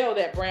 they sell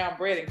that brown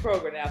bread in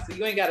Kroger now, so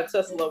you ain't got to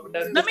tussle over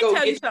nothing. Let me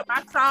tell you something.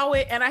 I saw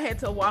it and I had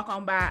to walk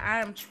on by. I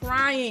am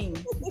trying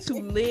to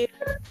live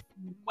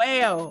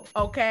well,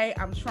 okay?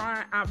 I'm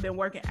trying. I've been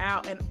working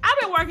out, and I've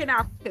been working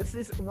out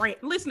consistently.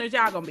 Listeners,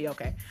 y'all gonna be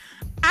okay.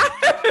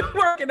 I've been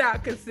working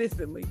out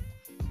consistently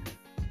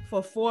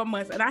for 4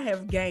 months, and I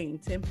have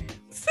gained 10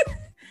 pounds.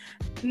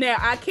 Now,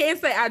 I can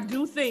say I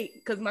do think,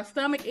 because my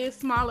stomach is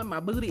smaller, my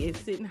booty is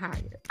sitting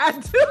higher. I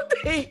do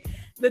think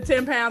the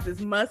 10 pounds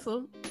is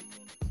muscle.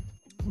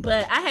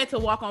 But I had to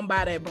walk on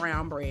by that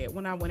brown bread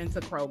when I went into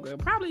Kroger,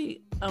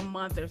 probably a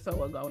month or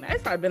so ago. Now,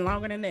 it's probably been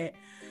longer than that.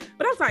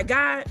 But I was like,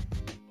 God,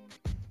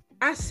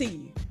 I see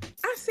you.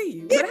 I see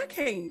you, but I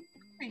can't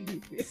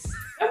do this.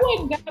 That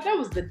wasn't God, that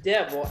was the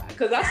devil.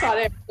 Because I saw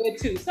that bread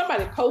too.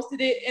 Somebody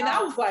posted it, and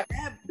I was like,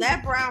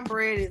 that brown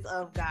bread is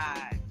of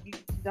God. You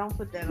don't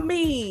put that on.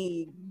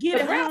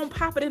 Get it home,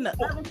 pop it in the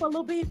oven for a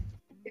little bit.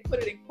 They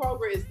put it in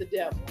Kroger is the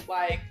devil.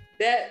 Like,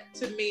 that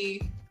to me,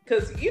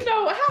 because you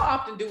know, how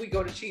often do we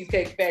go to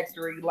Cheesecake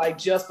Factory like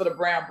just for the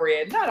brown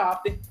bread? Not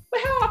often, but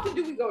how often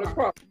do we go to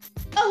Kroger?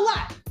 A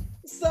lot.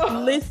 So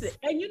listen,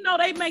 and you know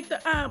they make the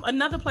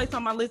another place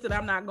on my list that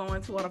I'm not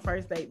going to on a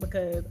first date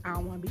because I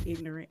don't want to be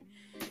ignorant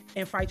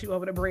and fight you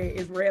over the bread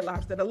is Red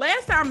Lobster. The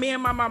last time me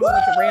and my mama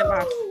went to Red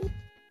Lobster,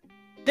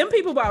 them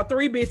people brought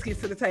 3 biscuits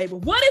to the table.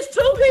 What is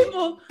 2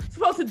 people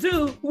supposed to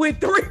do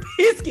with 3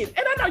 biscuits?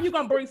 And I know you're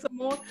gonna bring some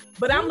more,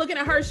 but I'm looking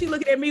at her, she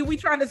looking at me. We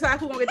trying to decide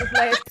who's gonna get this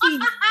last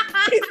piece.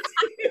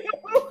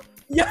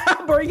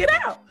 Y'all bring it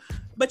out.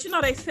 But you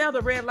know they sell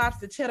the Red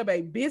Lobster Cheddar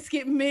Bay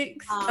biscuit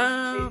mix.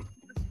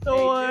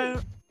 Store.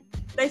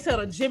 They sell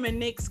the Jim and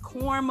Nick's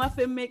corn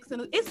muffin mix,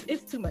 and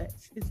it's too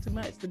much. It's too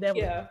much. The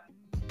devil. Yeah.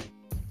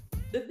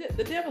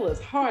 The devil is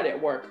hard at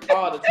work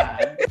all the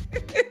time.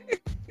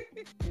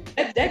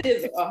 that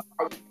is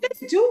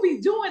they do be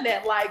doing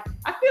that. Like,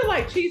 I feel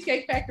like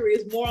Cheesecake Factory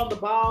is more on the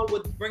ball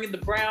with bringing the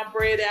brown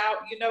bread out,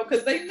 you know,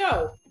 because they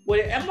know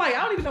I'm like,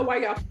 I don't even know why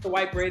y'all put the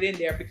white bread in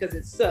there because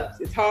it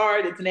sucks. It's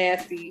hard. It's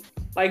nasty.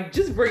 Like,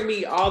 just bring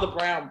me all the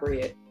brown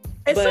bread.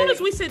 As soon as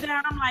we sit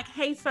down, I'm like,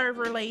 hey,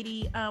 server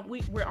lady,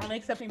 we're only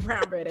accepting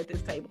brown bread at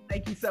this table.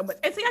 Thank you so much.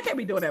 And see, I can't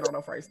be doing that on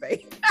a first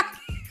date.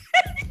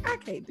 I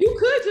can't do You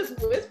could just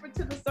whisper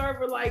to the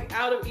server, like,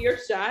 out of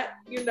earshot,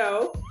 you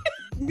know.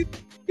 You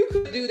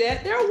could do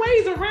that. There are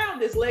ways around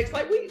this, Lex.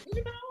 Like, you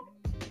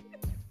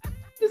know,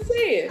 just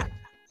say it.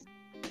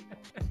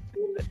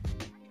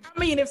 I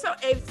mean, if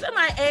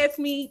somebody asks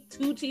me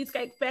to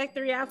Cheesecake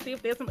Factory, I'll see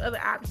if there's some other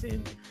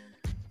options.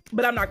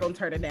 But I'm not going to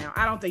turn it down.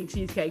 I don't think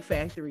Cheesecake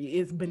Factory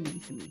is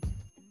beneath me.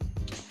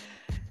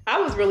 I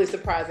was really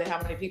surprised at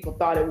how many people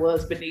thought it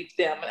was beneath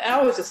them. And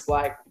I was just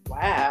like,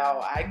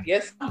 wow, I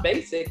guess I'm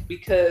basic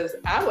because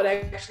I would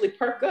actually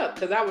perk up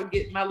because I would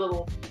get my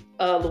little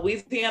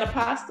Louisiana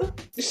pasta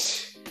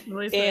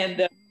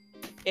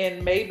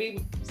and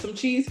maybe some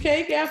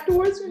cheesecake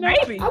afterwards. You know?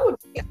 Maybe. I would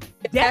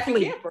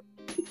definitely.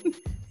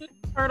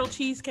 Turtle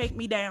cheesecake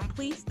me down,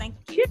 please. Thank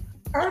you.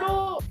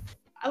 Turtle.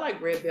 I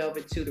like red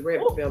velvet too. The red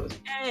velvet.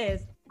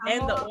 Yes,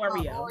 and the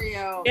Oreo.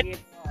 Yeah.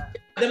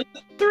 Them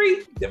the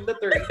three.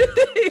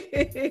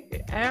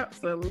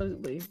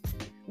 Absolutely.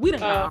 We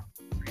don't know.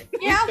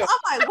 Yeah, I'm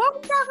like, what are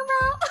we talking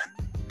about?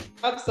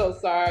 I'm so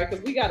sorry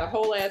because we got a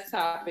whole ass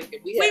topic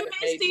and we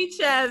missed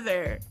each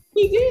other.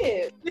 We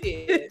did.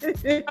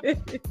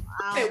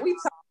 And we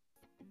talked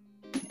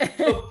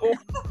before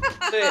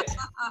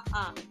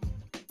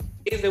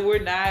is that we're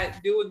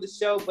not doing the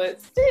show,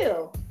 but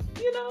still,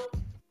 you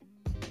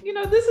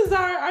know, this is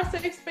our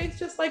safe space,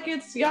 just like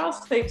it's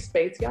y'all's safe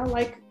space. Y'all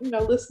like,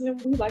 listening.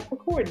 We like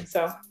recording.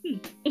 So,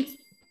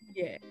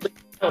 yeah,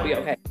 it'll be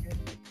okay.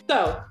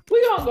 So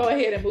we're going to go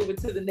ahead and move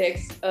into the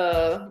next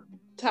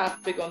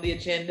topic on the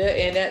agenda.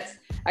 And that's,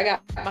 I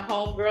got my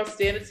homegirl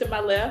standing to my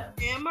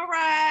left. Am I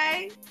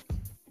right?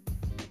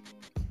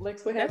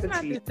 Lex, what happened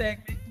to you?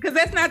 Because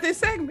that's not this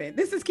segment.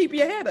 This is Keep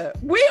Your Head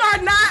Up. We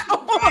are not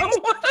on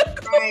one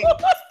right.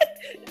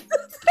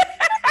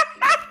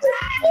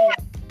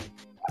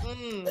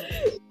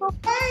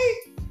 Okay.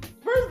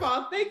 First of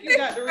all, thank you,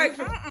 Dr. Reese.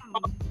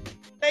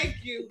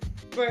 Thank you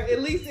for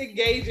at least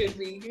engaging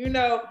me,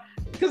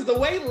 because the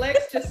way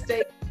Lex just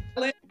stayed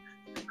silent,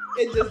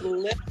 it just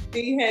left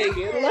me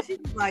hanging. She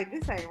was like,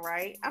 this ain't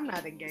right. I'm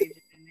not engaging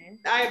in this.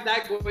 I am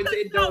not going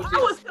to indulge. I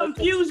was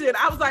confusion.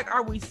 I was like,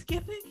 are we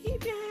skipping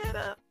Keep Your Head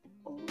Up?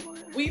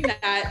 We not,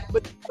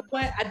 but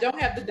I don't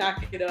have the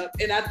docket up,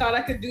 and I thought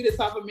I could do this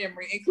off of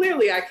memory, and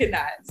clearly I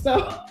cannot.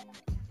 So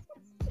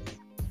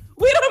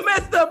we done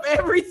messed up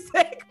every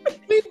segment.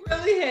 We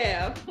really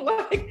have.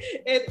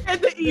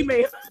 And the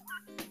email.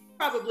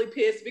 Probably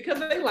pissed because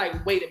they're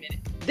like, wait a minute,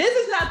 this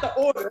is not the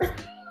order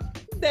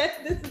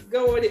that this is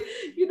going in.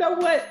 You know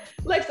what,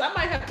 Lex? I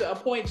might have to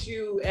appoint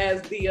you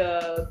as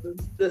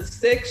the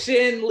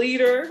section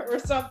leader or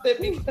something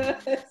because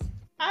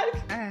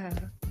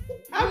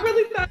I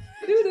really thought I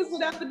could do this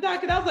without the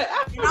docket. I was like,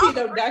 I don't need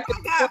no docket.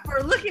 I got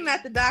for looking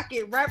at the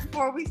docket right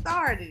before we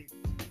started.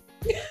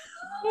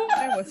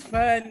 That was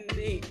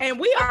funny. And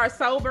we are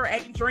sober,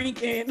 ain't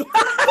drinking.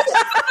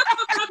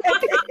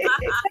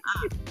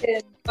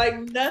 Like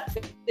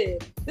nothing.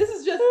 This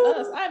is just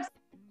us. I'm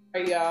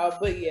sorry, y'all.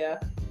 But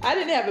yeah, I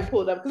didn't have it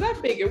pulled up because I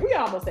figured we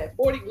almost at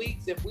 40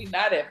 weeks if we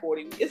not at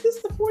 40. Is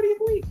this the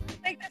 40th week? I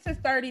think this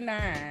is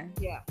 39.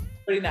 Yeah.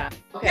 39.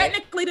 Okay.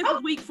 Technically, this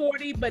is week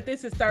 40, but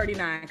this is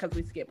 39 because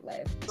we skipped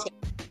last.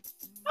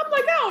 I'm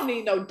like, I don't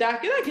need no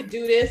docket. I can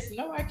do this.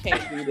 No, I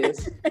can't do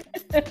this.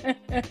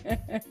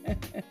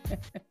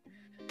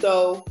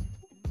 So,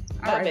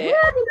 my bad.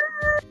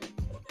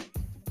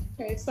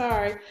 Okay,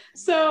 sorry.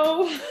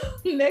 So,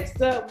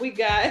 next up, we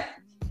got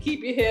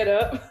Keep Your Head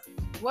Up.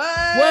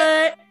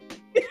 What?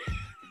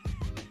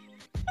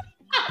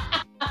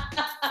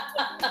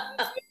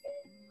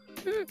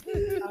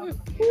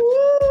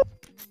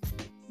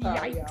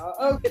 Sorry,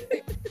 y'all.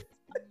 Okay.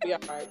 Be all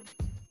right.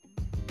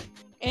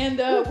 And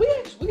we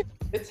have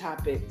a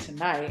topic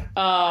tonight.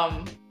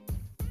 And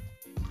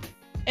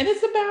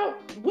it's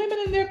about women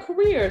in their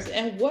careers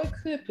and what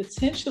could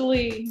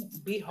potentially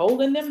be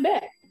holding them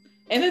back.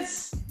 And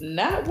it's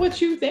not what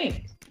you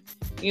think,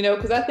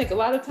 because I think a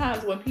lot of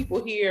times when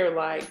people hear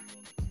like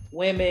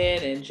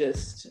women and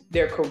just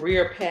their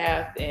career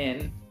path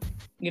and,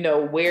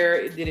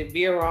 where did it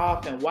veer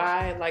off and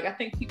why, like, I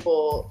think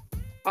people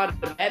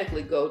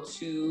automatically go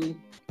to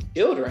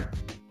children,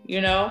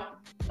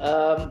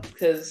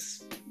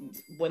 because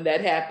when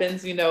that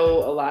happens, a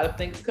lot of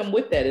things come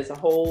with that. It's a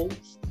whole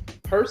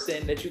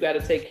person that you got to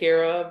take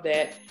care of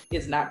that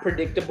is not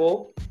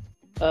predictable,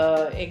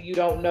 and you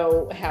don't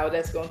know how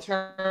that's going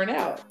to turn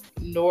out,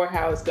 nor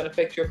how it's going to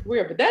affect your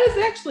career. But that is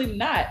actually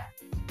not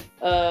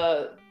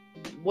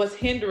what's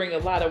hindering a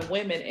lot of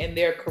women in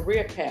their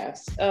career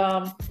paths.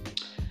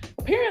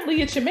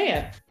 Apparently, it's your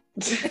man.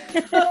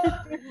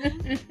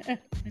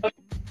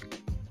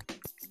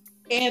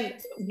 And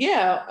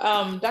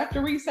yeah,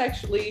 Dr. Reese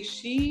actually,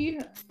 she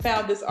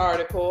found this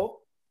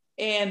article,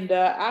 and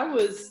I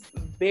was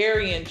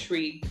very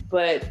intrigued,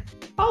 but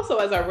also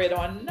as I read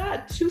on,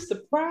 not too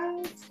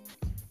surprised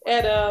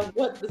at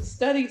what the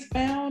studies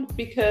found,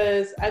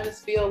 because I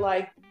just feel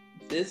like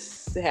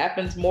this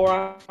happens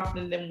more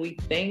often than we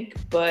think.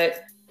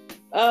 But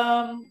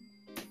the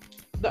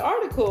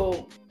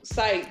article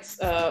cites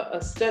a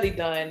study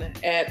done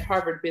at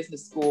Harvard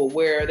Business School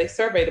where they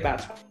surveyed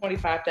about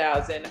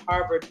 25,000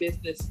 Harvard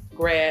business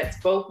grads,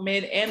 both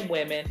men and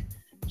women,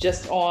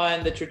 just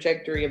on the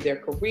trajectory of their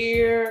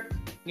career,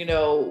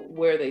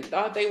 where they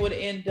thought they would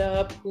end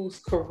up, whose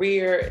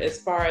career, as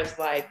far as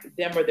like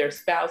them or their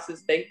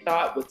spouses, they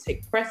thought would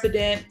take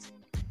precedent,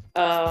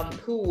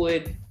 who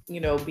would,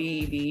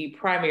 be the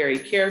primary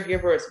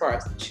caregiver as far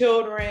as the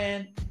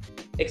children,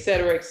 et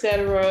cetera, et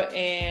cetera.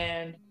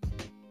 And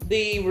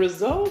the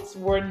results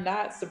were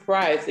not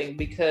surprising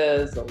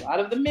because a lot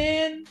of the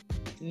men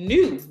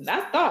knew,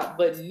 not thought,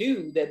 but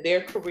knew that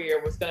their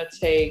career was going to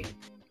take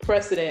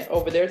precedent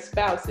over their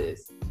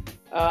spouses.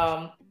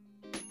 I'm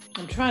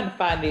trying to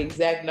find the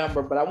exact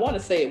number, but I want to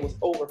say it was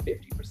over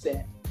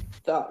 50%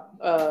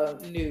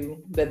 thought,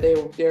 knew that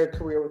their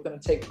career was going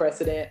to take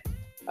precedent.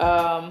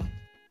 Let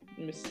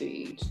me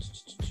see.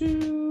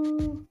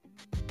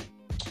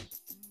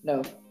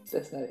 No,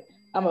 that's not it.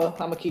 I'm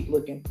gonna keep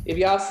looking. If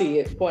y'all see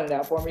it, point it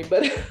out for me.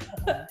 But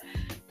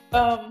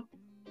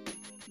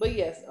but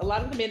yes, a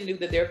lot of the men knew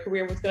that their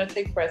career was going to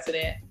take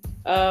precedent.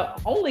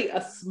 Only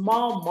a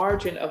small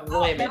margin of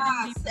women.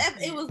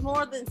 It was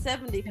more than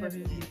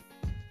 70%.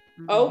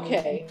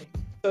 Okay,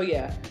 so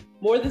yeah,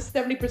 more than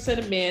 70%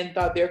 of men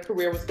thought their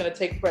career was going to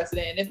take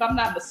precedent. And if I'm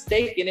not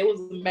mistaken, it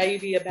was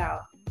maybe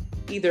about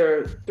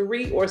either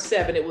 3 or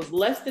 7. It was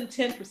less than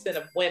 10%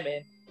 of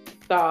women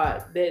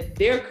thought that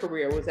their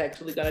career was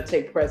actually going to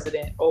take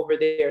precedent over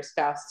their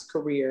spouse's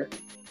career.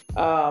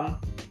 And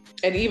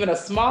even a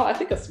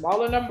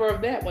smaller number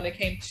of that when it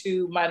came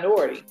to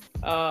minority.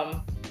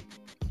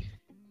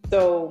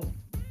 So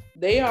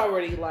they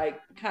already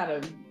kind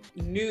of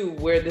knew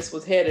where this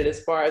was headed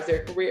as far as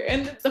their career.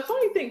 And the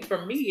funny thing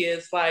for me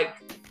is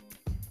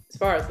as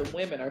far as the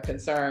women are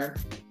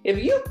concerned,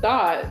 if you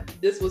thought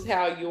this was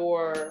how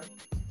your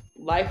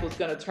life was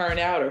going to turn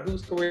out or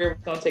whose career was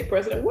going to take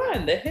precedent, why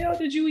in the hell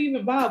did you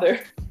even bother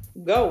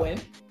going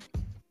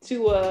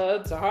to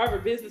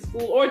Harvard Business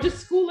School or just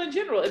school in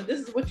general? If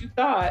this is what you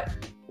thought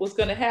was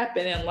going to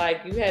happen and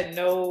you had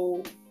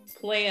no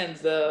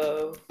plans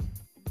of,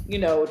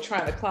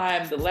 trying to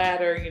climb the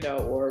ladder,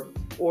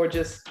 or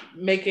just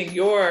making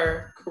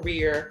your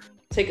career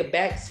take a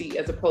backseat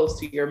as opposed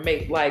to your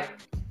mate.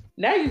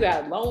 Now you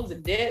got loans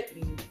and debt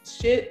and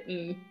shit,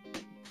 and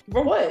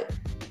for what?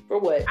 For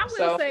what? I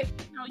would say,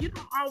 you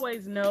don't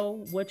always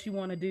know what you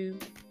want to do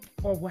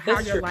or how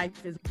your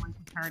life is going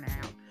to turn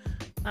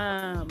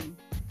out.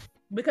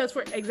 Because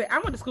for example, I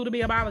went to school to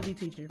be a biology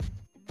teacher.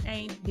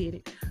 Ain't did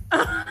it.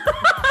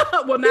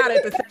 Well, not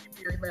at the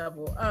secondary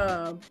level.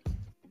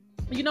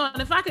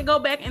 And if I could go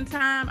back in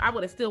time, I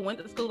would have still went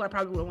to school. I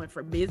probably would have went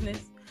for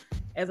business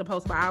as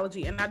opposed to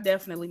biology. And I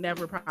definitely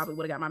never probably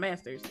would have got my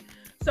master's.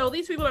 So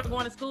these people are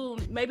going to school,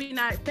 maybe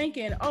not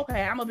thinking,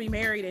 okay, I'm going to be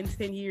married in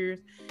 10 years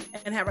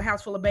and have a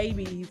house full of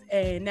babies.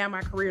 And now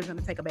my career is going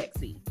to take a back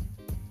seat.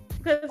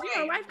 Because,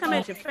 life come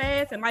at you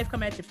fast and life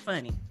come at you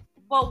funny.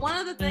 Well, one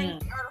of the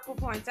things the article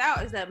points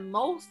out is that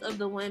most of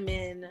the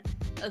women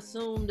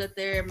assume that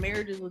their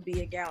marriages would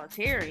be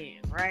egalitarian,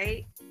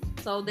 right?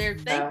 So they're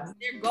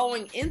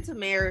going into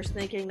marriage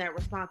thinking that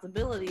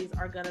responsibilities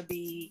are going to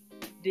be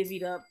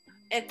divvied up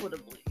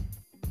equitably.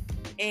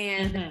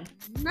 And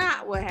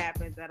not what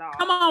happens at all.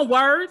 Come on,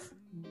 words,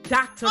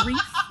 Dr.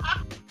 Reese.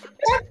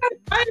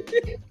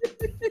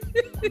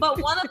 But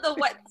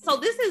so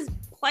this is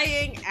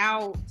playing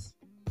out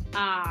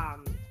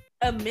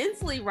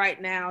immensely right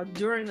now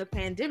during the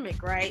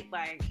pandemic, right?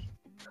 Like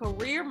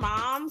career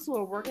moms who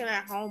are working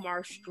at home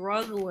are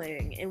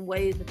struggling in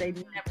ways that they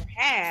never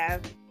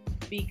have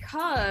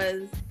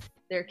because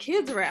their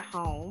kids are at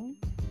home,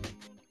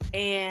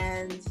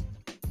 and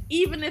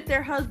even if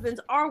their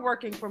husbands are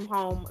working from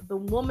home, the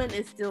woman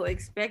is still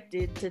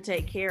expected to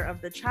take care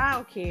of the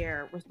child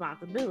care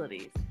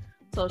responsibilities.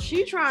 So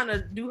she's trying to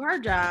do her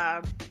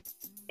job.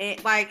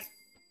 And like,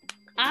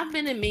 I've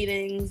been in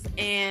meetings,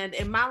 and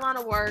in my line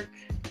of work,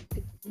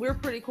 we're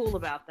pretty cool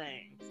about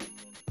things.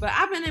 But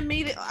I've been in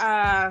meeting,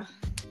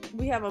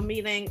 we have a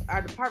meeting,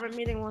 our department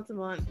meeting once a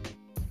month.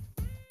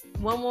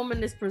 One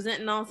woman is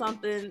presenting on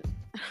something.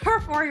 Her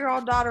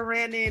 4-year-old daughter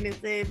ran in and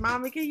said,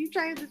 "Mommy, can you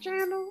change the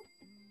channel?"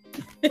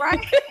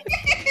 Right?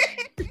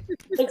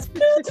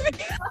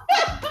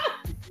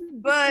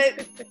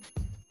 But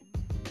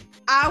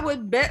I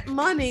would bet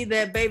money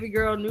that baby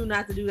girl knew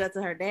not to do that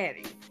to her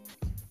daddy,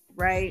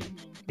 right?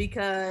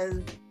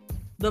 Because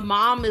the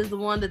mom is the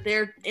one that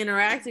they're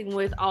interacting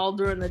with all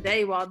during the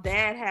day, while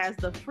dad has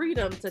the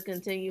freedom to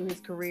continue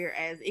his career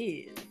as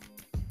is.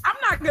 I'm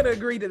not gonna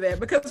agree to that,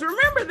 because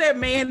remember that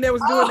man that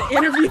was doing the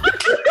interview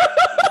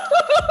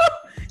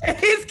and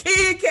his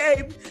kid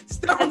came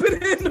stomping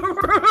in the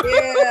room.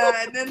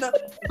 Yeah, and then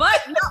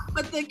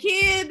but the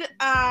kid,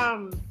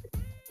 I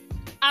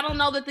don't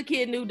know that the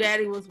kid knew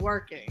daddy was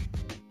working.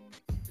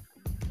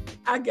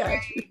 I got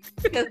you.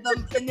 Because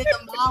and then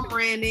the mom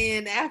ran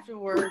in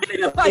afterwards.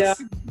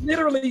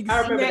 Literally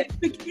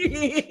smacked the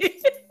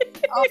kid.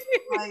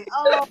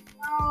 Oh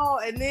no!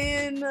 And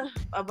then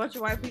a bunch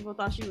of white people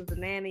thought she was the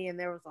nanny, and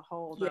there was a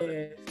whole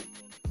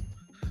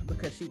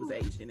because she was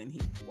Asian and he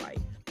was white.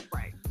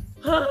 Right.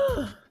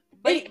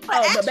 But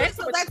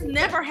that's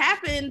never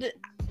happened.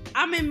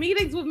 I'm in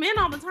meetings with men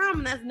all the time,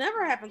 and that's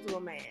never happened to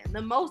a man.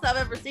 The most I've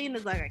ever seen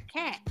is like a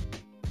cat.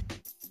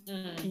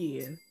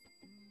 Yeah.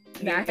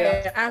 Now,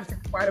 I've seen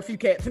quite a few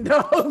cats and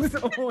dogs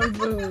on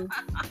Zoom.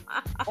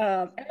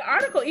 And the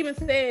article even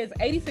says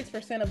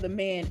 86% of the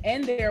men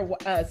and their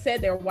said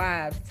their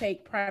wives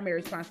take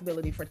primary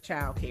responsibility for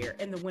childcare,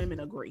 and the women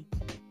agree.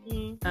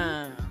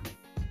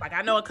 Like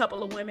I know a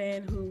couple of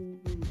women who,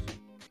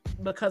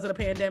 because of the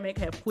pandemic,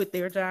 have quit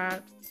their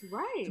jobs to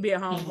be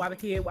at home while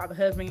the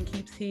husband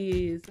keeps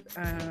his.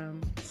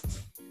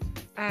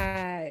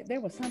 There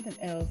was something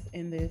else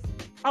in this.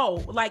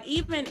 Oh, like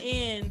even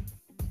in.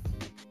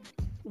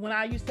 When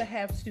I used to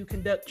have to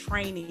conduct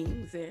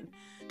trainings and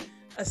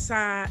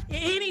assign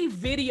any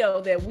video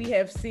that we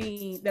have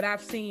seen, that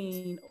I've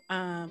seen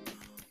on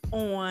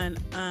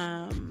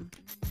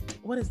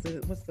what's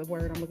the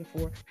word I'm looking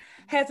for,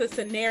 has a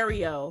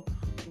scenario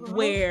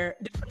where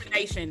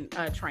discrimination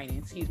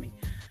training,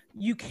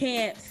 you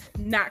can't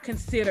not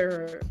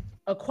consider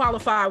a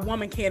qualified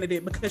woman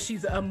candidate because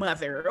she's a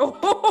mother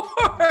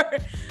or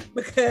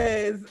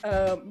because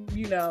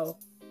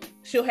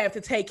she'll have to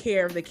take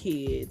care of the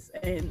kids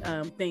and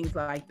things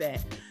like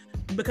that,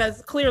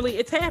 because clearly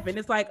it's happened.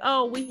 It's like,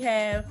 oh, we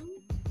have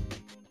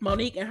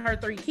Monique and her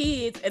 3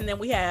 kids, and then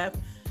we have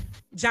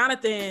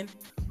Jonathan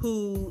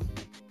who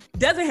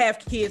doesn't have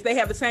kids. They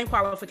have the same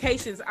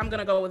qualifications. I'm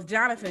gonna go with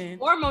Jonathan.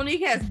 Or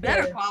Monique has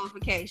better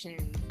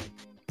qualifications,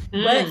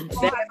 but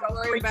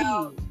worry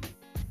about.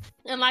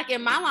 And like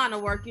in my line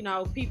of work,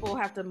 people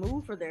have to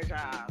move for their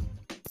job,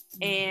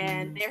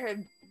 and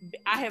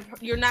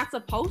you're not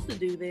supposed to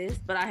do this,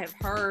 but I have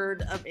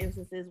heard of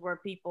instances where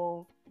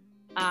people,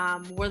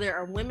 where there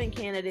are women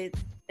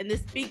candidates, and this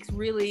speaks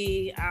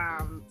really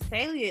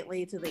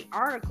saliently to the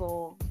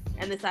article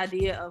and this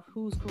idea of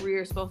whose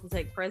career is supposed to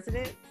take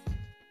precedence.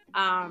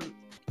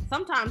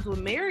 Sometimes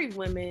when married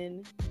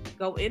women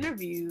go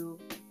interview,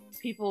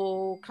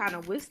 people kind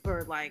of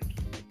whisper like,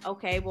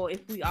 okay, well,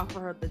 if we offer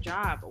her the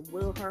job,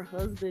 will her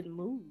husband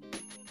move?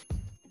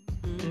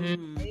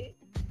 Right?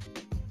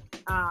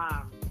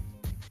 Wow.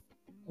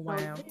 So,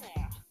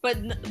 yeah.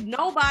 But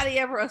nobody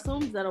ever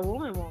assumes that a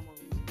woman won't move.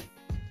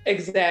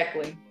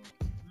 Exactly.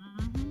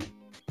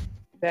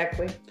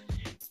 Exactly.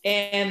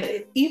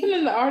 And even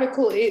in the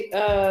article, it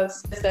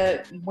says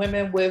that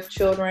women with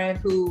children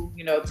who,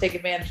 take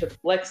advantage of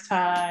flex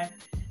time,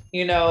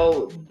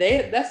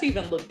 that's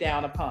even looked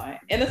down upon.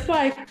 And it's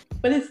like,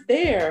 but it's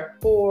there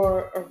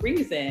for a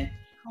reason.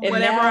 And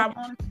whatever now, I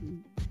want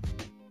to.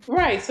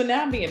 Right. So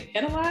now I'm being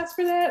penalized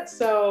for that.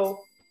 So,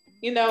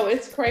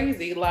 it's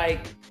crazy.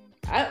 Like,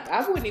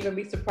 I wouldn't even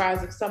be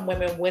surprised if some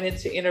women went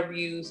into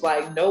interviews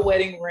like no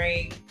wedding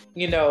ring,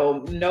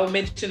 no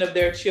mention of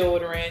their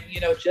children,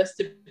 just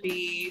to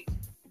be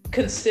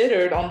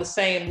considered on the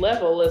same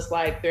level as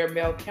like their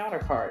male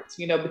counterparts,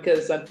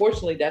 because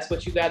unfortunately that's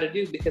what you got to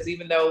do, because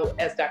even though,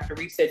 as Dr.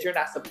 Reese said, you're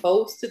not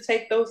supposed to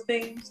take those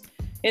things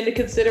into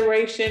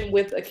consideration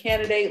with a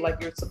candidate,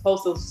 like you're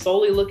supposed to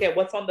solely look at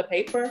what's on the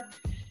paper,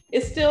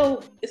 it's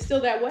still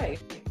that way.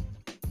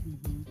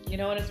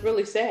 And it's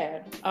really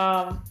sad.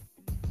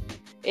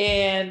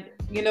 And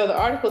the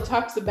article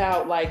talks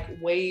about like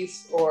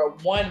ways, or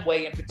one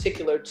way in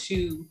particular,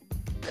 to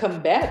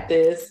combat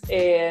this,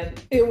 and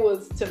it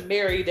was to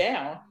marry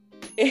down.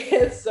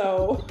 And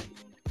so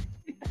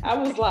I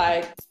was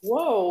like,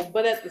 whoa,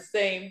 but at the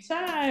same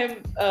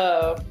time,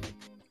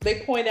 they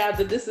point out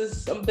that this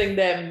is something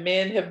that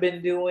men have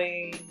been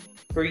doing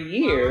for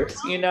years,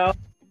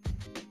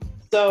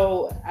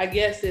 So I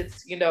guess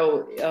it's,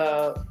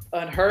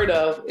 unheard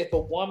of if a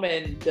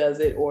woman does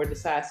it or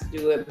decides to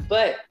do it.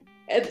 But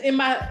at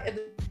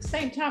the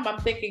same time, I'm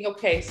thinking,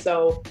 okay,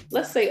 so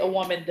let's say a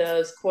woman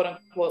does quote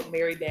unquote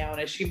marry down,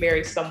 and she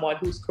marries someone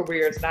whose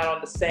career is not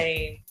on the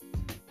same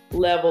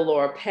level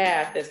or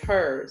path as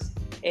hers,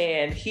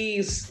 and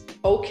he's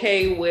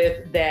okay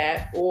with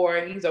that,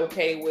 or he's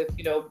okay with,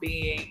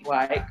 being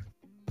like,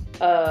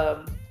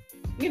 a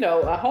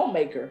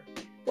homemaker.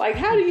 Like,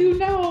 how do you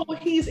know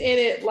he's in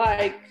it,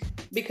 like,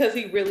 because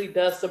he really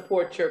does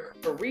support your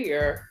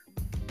career,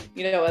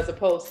 as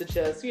opposed to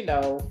just,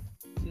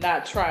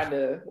 not trying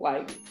to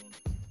like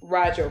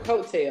ride your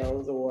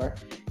coattails or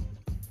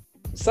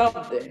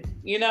something,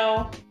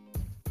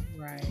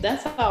 Right.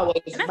 That's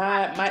always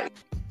my.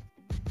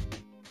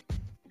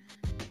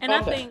 And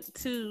I think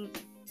too,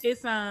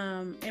 it's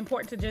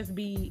important to just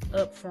be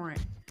upfront.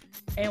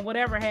 And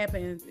whatever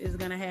happens is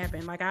gonna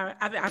happen. Like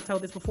I've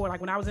told this before. Like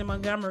when I was in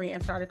Montgomery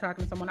and started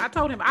talking to someone, I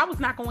told him I was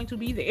not going to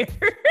be there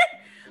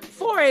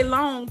for a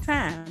long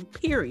time.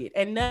 Period.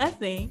 And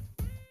nothing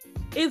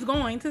is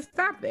going to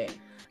stop that.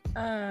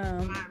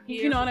 And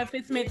if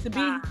it's meant to be,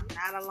 not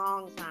a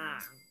long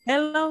time.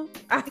 Hello,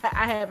 I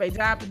have a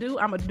job to do.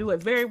 I'm gonna do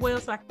it very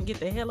well so I can get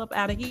the hell up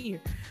out of here.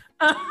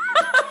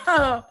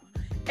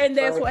 And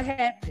that's what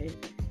happened.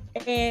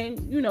 And,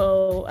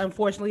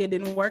 unfortunately it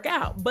didn't work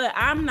out, but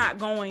I'm not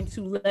going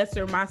to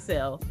lesser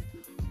myself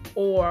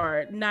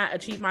or not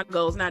achieve my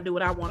goals, not do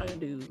what I want to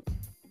do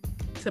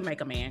to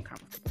make a man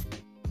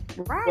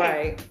comfortable.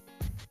 Right.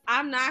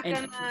 I'm not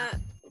going to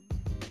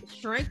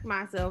shrink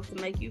myself to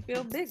make you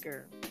feel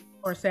bigger.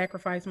 Or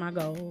sacrifice my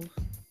goals.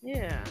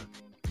 Yeah.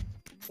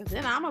 Because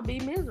then I'm going to be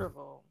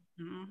miserable.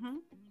 Mm-hmm.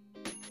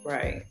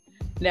 Right.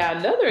 Now,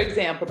 another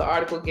example the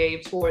article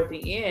gave toward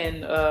the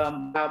end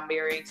about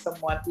marrying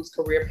someone whose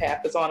career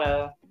path is on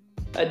a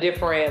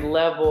different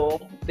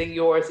level than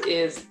yours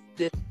is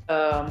this,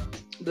 the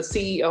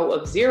CEO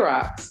of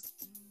Xerox.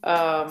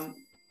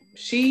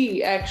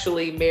 She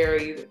actually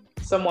married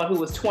someone who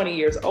was 20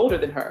 years older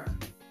than her.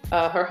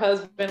 Her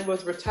husband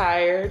was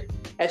retired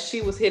as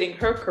she was hitting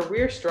her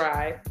career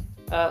stride,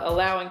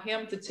 allowing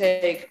him to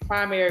take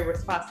primary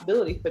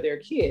responsibility for their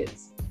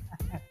kids.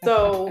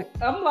 So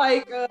I'm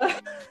like...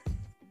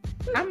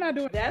 I'm not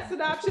doing that's an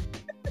option.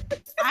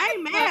 I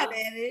ain't mad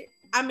at it.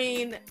 I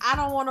mean, I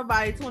don't want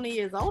nobody 20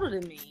 years older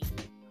than me.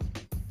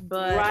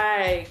 But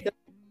right.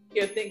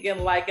 You're thinking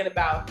like in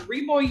about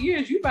 3 more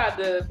years, you about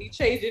to be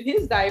changing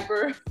his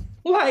diaper.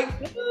 But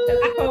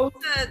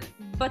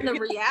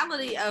the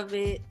reality of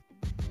it,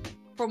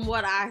 from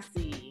what I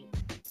see,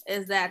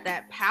 is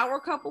that power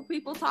couple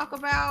people talk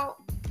about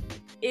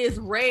is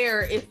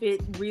rare if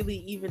it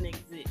really even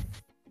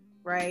exists.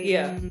 Right?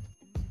 Yeah.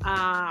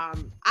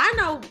 I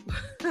know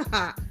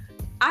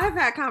I've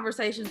had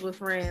conversations with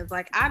friends.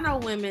 Like, I know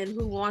women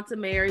who want to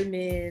marry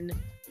men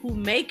who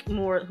make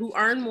more, who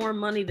earn more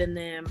money than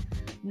them,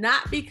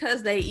 not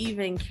because they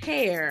even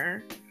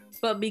care,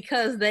 but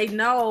because they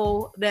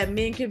know that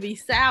men can be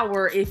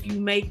sour if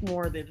you make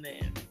more than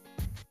them.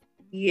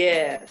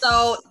 Yes.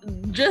 So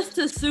just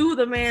to soothe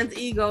the man's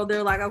ego,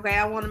 they're like, okay,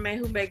 I want a man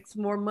who makes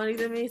more money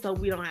than me, so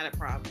we don't have a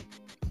problem.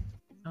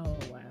 Oh,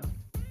 wow.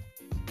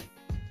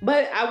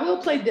 But I will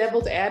play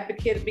devil's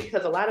advocate,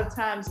 because a lot of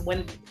times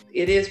when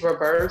it is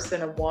reversed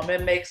and a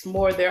woman makes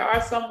more, there are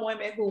some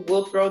women who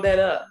will throw that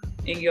up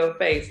in your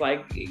face,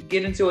 like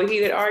get into a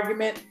heated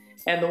argument,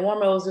 and the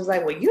woman was just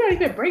like, well, you don't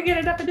even bring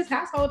it up in this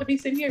household to be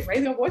sitting here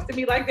raising your voice to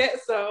me like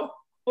that. So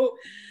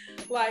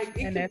like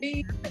it could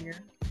be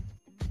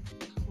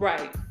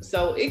right.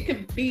 So it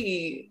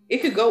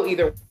could go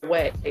either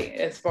way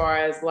as far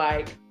as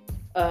like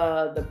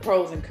the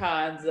pros and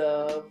cons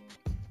of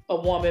a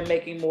woman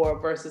making more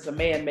versus a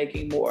man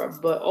making more.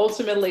 But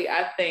ultimately,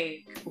 I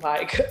think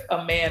like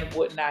a man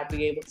would not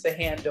be able to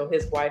handle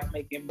his wife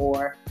making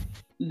more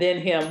than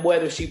him,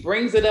 whether she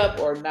brings it up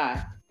or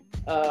not.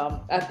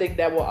 I think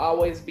that will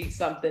always be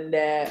something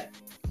that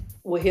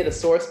will hit a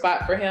sore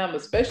spot for him,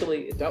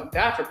 especially,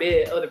 God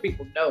forbid, other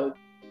people know,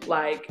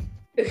 like,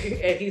 and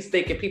he's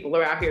thinking people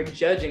are out here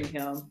judging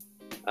him.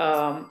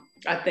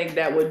 I think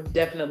that would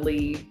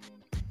definitely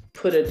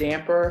put a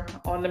damper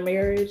on the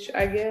marriage,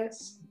 I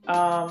guess.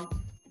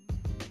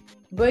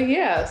 But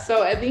yeah,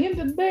 so at the end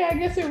of the day, I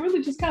guess it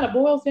really just kind of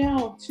boils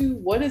down to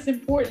what is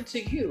important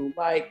to you,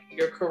 like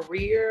your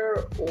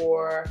career,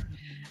 or,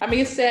 I mean,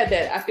 it's sad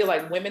that I feel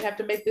like women have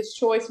to make this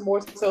choice more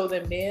so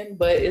than men,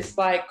 but it's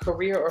like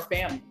career or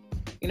family.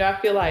 You know,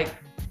 I feel like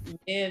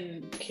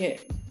men can't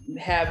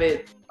have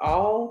it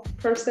all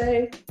per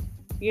se,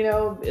 you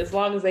know, as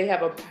long as they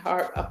have a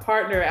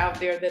partner out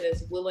there that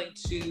is willing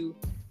to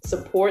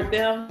support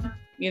them,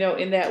 you know,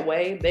 in that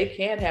way, they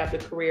can have the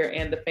career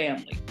and the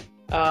family.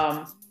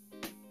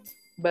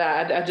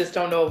 But I just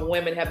don't know if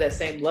women have that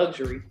same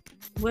luxury.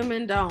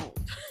 Women don't.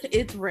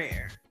 It's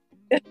rare.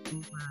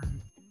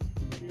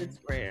 It's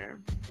rare.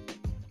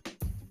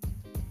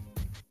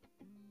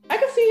 I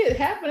can see it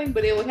happening,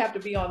 but it would have to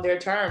be on their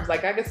terms.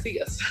 Like I could see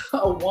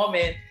a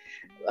woman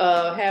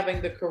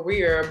having the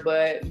career,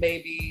 but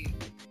maybe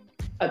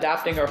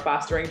adopting or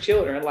fostering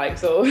children. Like,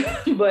 so,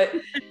 but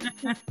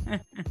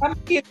I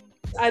mean,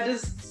 I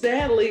just,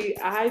 sadly,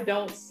 I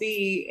don't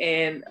see,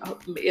 and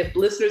if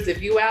listeners,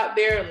 if you out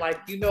there and like,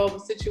 you know of a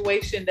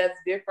situation that's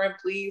different,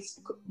 please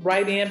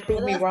write in,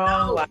 prove me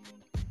wrong. Like,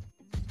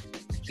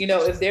 you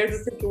know, if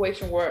there's a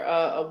situation where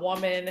a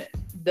woman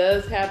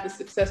does have the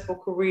successful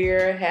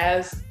career,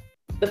 has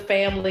the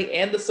family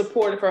and the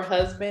support of her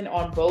husband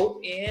on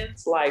both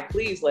ends, like,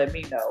 please let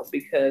me know,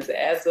 because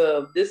as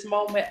of this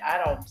moment,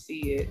 I don't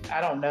see it. I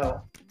don't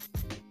know.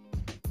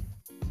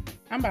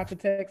 I'm about to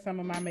text some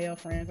of my male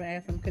friends and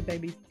ask them, could they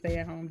be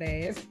stay-at-home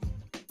dads?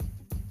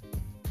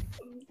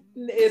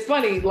 It's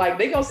funny, like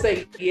they gonna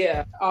say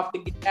yeah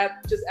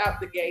just out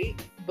the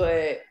gate,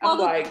 but I'm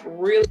like,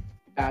 really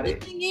about it.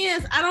 The thing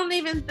is, I don't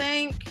even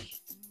think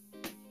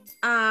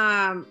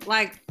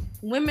like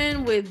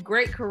women with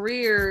great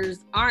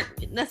careers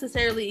aren't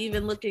necessarily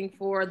even looking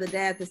for the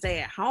dad to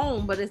stay at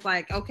home, but it's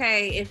like,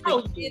 okay, if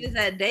the kid is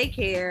at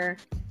daycare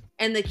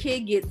and the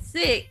kid gets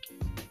sick,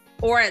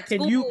 or at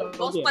school,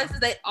 most places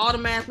they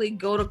automatically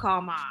go to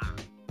call mom,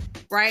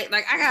 right?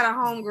 Like I got a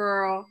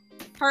homegirl,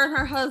 her and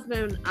her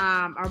husband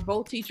are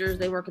both teachers.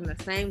 They work in the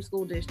same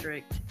school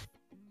district.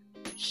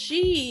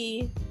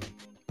 She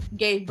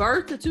gave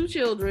birth to 2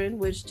 children,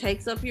 which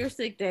takes up your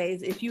sick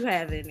days if you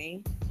have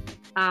any.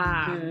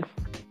 And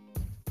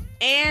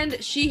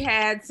she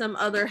had some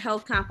other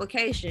health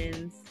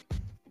complications.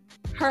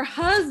 Her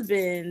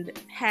husband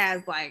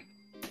has like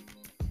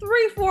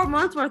 3-4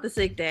 months worth of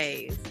sick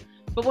days.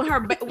 But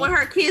when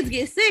her kids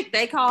get sick,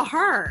 they call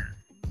her.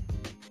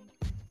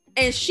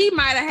 And she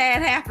might have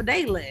had half a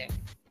day left.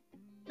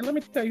 And let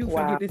me tell you who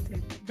forget this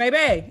thing.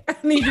 Baby, I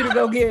need you to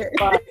go get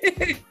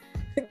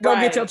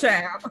get your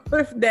child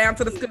down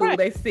to the school.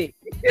 They sick.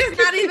 It's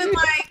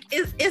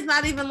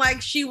not even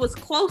like she was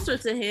closer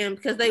to him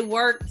because they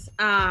worked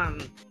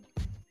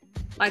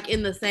like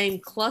in the same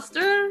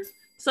cluster.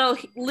 So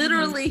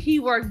literally he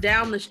worked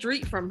down the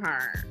street from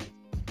her.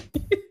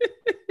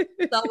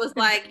 So it's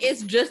like,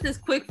 it's just as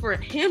quick for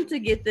him to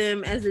get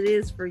them as it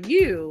is for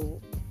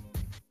you.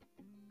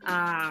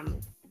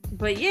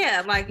 But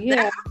yeah, like,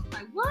 that, I was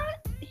like,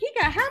 what? He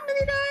got how many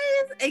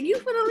days? And you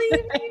finna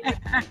leave me?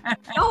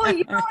 No,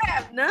 you don't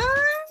have none?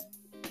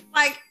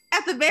 Like,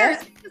 at the very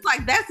end, it's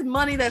like, that's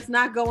money that's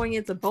not going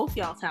into both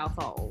y'all's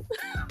household.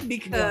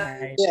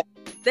 Because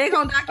they're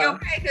gonna knock your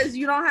pay because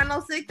you don't have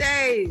no sick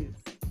days.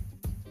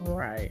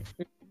 Right.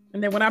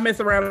 And then when I mess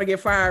around and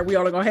get fired, we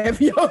only gonna have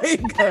your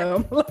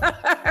income.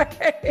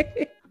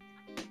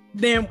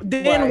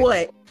 then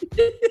what?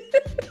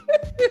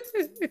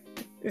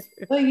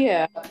 But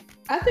yeah,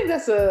 I think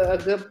that's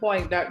a good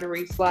point, Dr.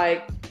 Reese.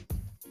 Like,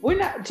 we're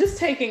not just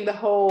taking the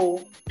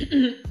whole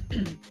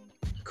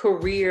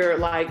career,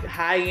 like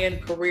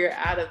high-end career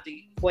out of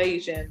the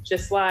equation.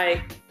 Just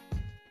like,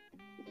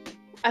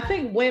 I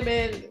think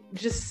women,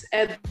 just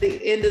at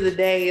the end of the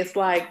day, it's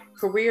like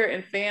career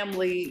and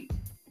family,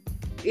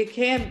 it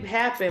can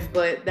happen,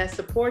 but that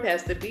support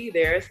has to be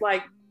there. It's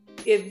like,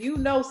 if you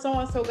know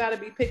so-and-so got to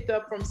be picked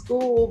up from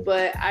school,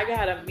 but I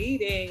got a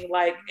meeting,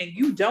 like, and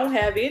you don't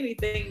have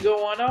anything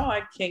going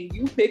on, can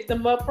you pick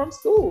them up from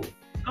school?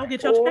 I'll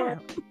get your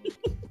child.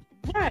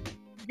 Right.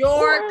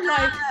 Your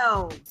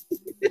child.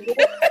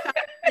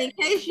 In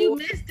case you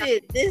missed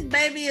it, this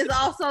baby is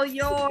also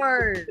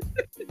yours.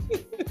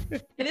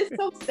 And it's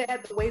so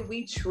sad the way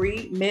we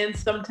treat men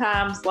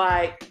sometimes.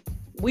 Like,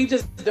 we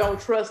just don't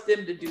trust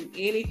them to do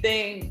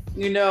anything.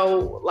 You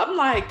know, I'm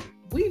like,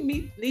 we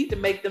need to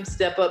make them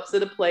step up to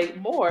the plate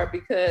more,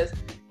 because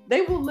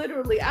they will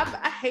literally,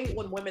 I hate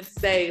when women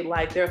say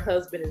like their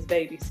husband is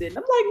babysitting.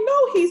 I'm like,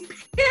 no, he's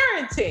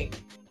parenting.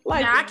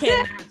 Like, I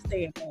cannot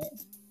stand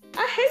that.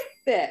 I hate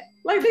that.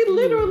 Like, they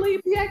literally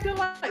be acting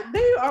like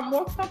they are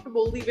more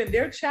comfortable leaving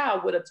their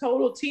child with a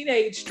total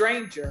teenage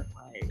stranger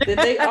than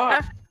they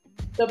are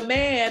the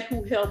man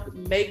who helped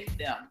make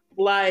them.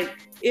 Like,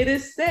 it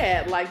is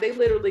sad. Like, they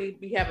literally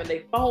be having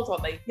their phones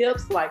on their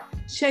hips, like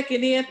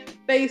checking in,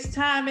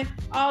 FaceTiming,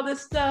 all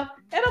this stuff.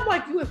 And I'm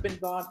like, you have been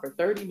gone for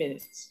 30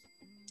 minutes.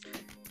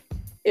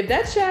 If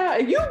that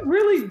child, if you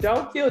really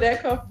don't feel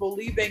that comfortable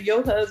leaving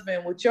your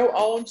husband with your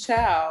own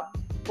child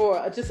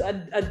for just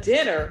a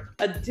dinner.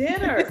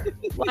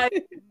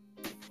 Like,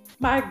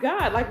 my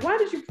God, like, why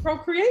did you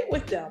procreate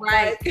with them?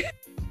 Right.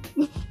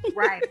 Like,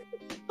 right.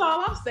 That's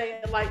all I'm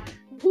saying. Like,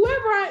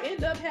 whoever I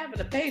end up having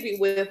a baby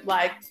with,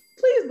 like,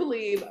 please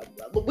believe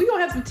we're going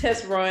to have some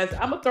test runs.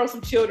 I'm going to throw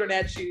some children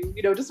at you,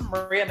 just some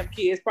random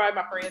kids, probably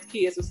my friends'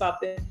 kids or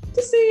something,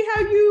 to see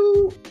how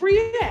you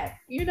react,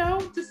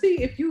 to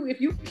see if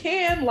you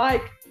can,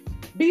 like,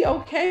 be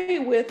okay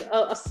with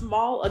a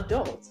small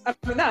adult. I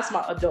mean, not a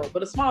small adult,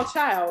 but a small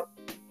child,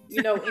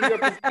 in your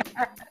position.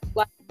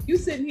 Like, you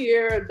sitting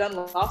here, done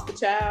lost the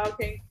child,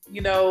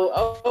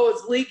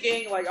 it's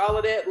leaking, like all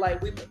of that.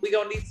 Like, we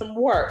gonna need some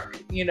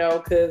work,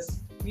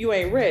 because you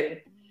ain't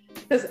ready.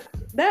 Because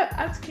that,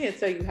 I can't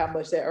tell you how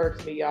much that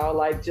irks me, y'all.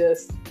 Like,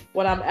 just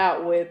when I'm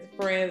out with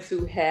friends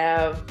who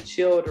have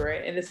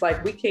children, and it's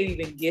like we can't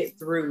even get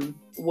through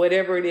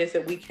whatever it is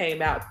that we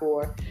came out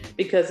for,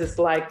 because it's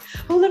like,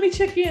 oh, let me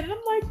check in. And I'm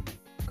like,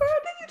 girl,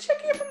 did you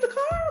check in from the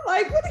car?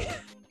 Like, what?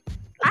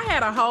 I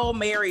had a whole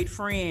married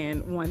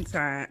friend one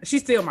time.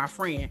 She's still my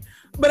friend,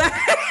 but I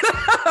had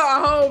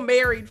a whole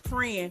married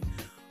friend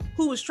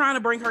who was trying to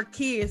bring her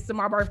kids to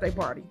my birthday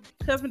party.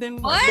 Husband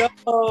didn't work.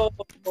 What?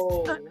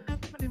 No.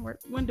 Husband didn't work.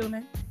 Wasn't doing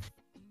that.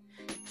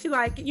 She's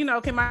like,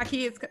 can my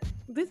kids?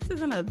 This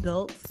isn't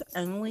adults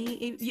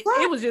only.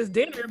 It was just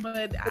dinner,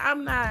 but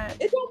I'm not.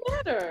 It don't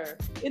matter.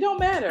 It don't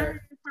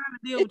matter. I'm trying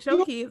to deal with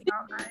your kids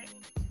all night.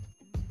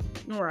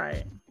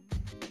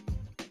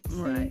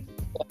 Right.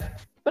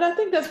 But I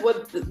think that's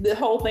what the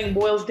whole thing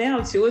boils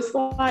down to. It's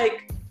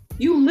like,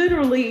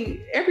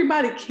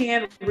 everybody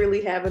can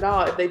really have it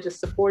all if they just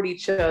support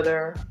each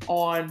other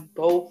on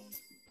both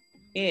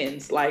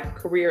ends, like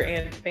career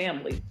and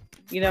family.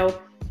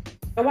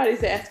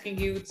 Nobody's asking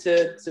you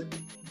to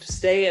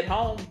stay at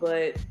home,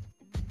 but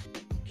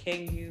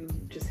can you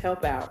just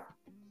help out?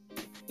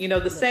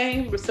 The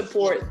same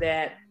support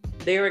that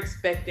they're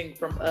expecting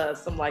from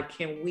us. I'm like,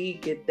 can we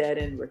get that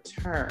in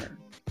return?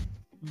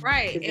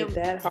 Right. Is it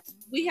that hard?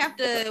 We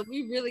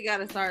really got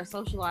to start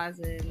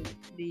socializing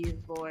these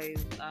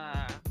boys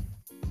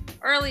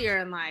earlier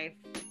in life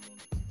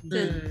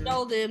to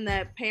show them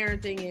that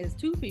parenting is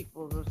two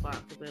people's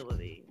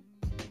responsibility.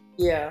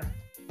 Yeah.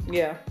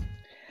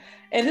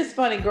 And it's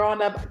funny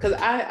growing up, because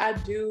I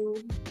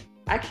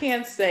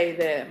can say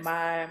that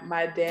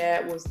my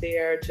dad was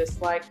there just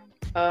like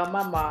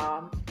my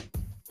mom.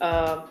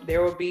 They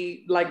would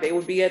be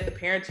at the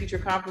parent-teacher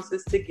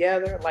conferences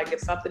together. Like, if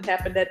something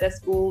happened at that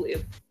school,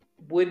 it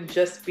wouldn't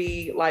just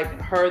be like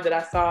her that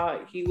I saw.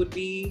 He would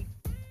be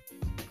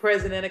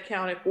present and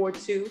accounted for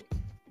too.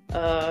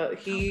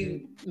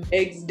 He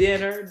makes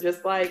dinner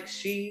just like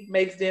she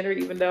makes dinner,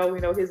 even though,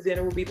 his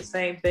dinner will be the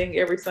same thing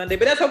every Sunday,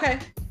 but that's okay.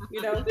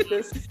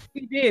 Because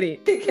he did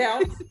it. It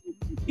counts.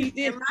 He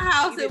did. In my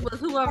house, it was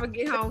whoever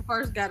get home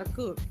first got to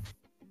cook.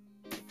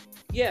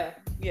 Yeah.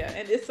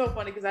 And it's so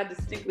funny because I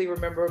distinctly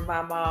remember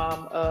my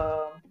mom,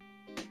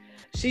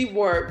 she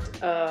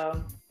worked,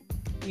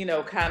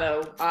 kind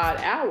of odd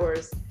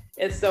hours.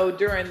 And so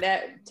during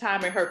that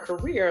time in her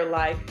career,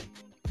 like,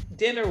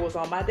 dinner was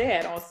on my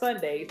dad on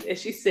Sundays. And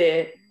she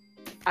said,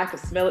 I could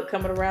smell it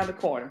coming around the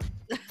corner.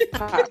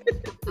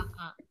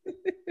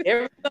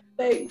 Every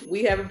Sunday,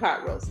 we having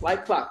pot roast,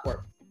 like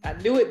clockwork. I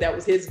knew it. That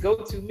was his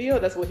go-to meal.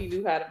 That's what he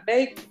knew how to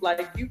make.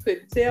 Like, you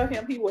couldn't tell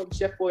him he wasn't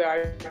Chef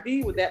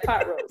Boyardee with that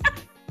pot roast.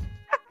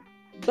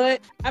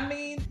 But I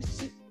mean,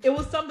 it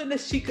was something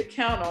that she could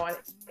count on.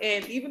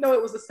 And even though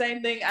it was the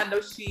same thing, I know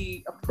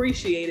she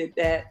appreciated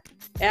that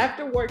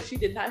after work, she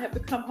did not have to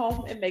come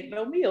home and make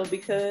no meal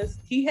because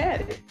he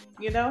had it,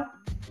 And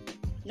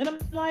I'm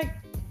like,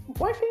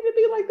 why can't it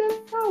be like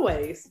that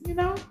always,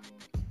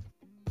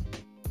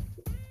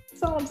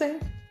 That's all I'm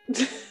saying.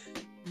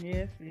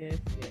 Yes.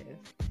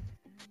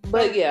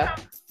 But yeah.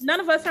 None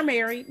of us are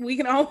married. We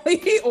can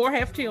only, or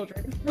have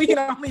children. We can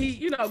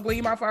only,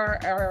 glean off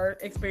our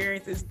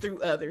experiences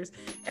through others.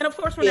 And of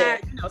course, we're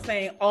not,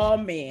 saying all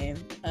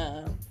men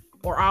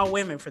or all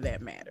women for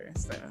that matter.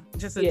 So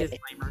just a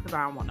disclaimer, because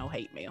I don't want no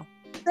hate mail.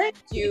 Thank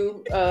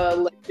you,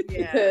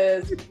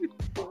 because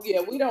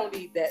we don't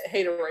need that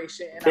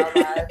hateration in our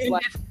lives.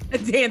 Like, a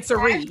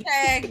dancery.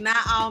 Hashtag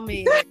not all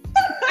men.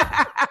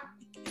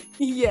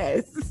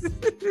 Yes.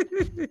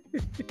 You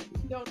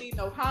don't need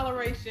no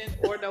holleration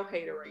or no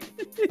hateration.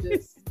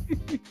 Just,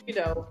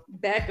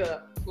 back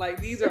up.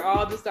 Like, these are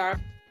all just our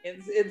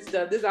and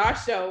stuff. This is our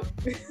show.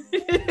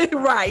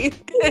 Right.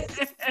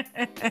 Say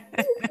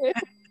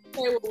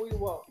what we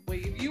want. But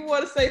if you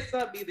want to say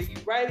something, either you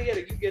write it or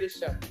you get a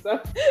show. So.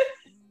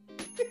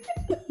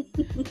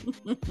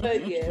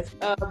 But yes,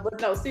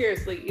 but no,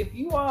 seriously, if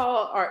you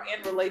all are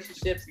in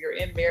relationships, you're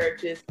in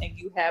marriages, and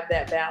you have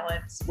that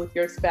balance with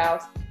your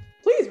spouse,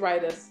 please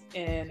write us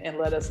and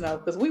let us know,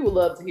 because we would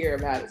love to hear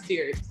about it.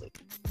 Seriously.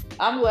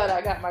 I'm glad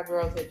I got my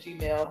girls at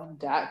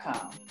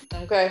gmail.com.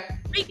 Okay.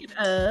 Speaking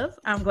of,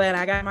 I'm glad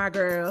I got my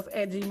girls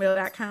at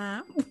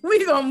gmail.com.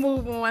 We gonna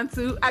move on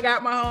to I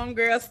got my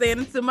homegirl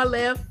standing to my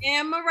left.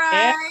 And my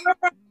right.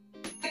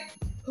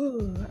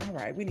 All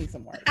right, we need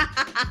some work.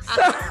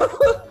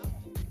 So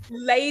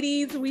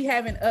Ladies, we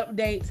have an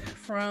update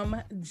from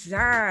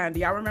John. Do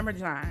y'all remember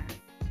John?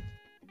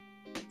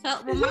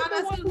 Remind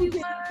us who he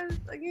was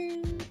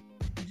again.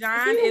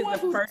 John is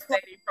the first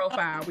dating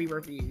profile we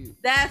reviewed.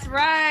 That's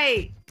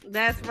right.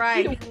 That's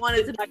right. He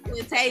wanted to be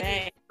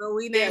Quintavious, so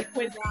we named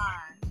him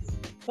John.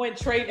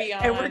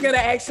 Quintravion. And we're gonna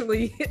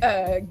actually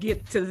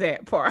get to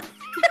that part.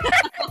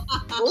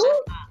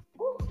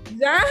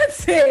 John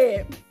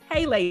said,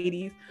 "Hey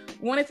ladies,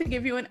 wanted to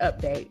give you an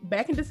update.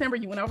 Back in December,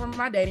 you went over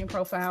my dating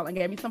profile and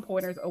gave me some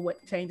pointers of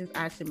what changes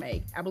I should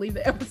make. I believe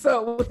the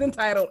episode was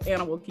entitled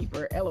Animal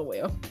Keeper,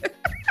 LOL."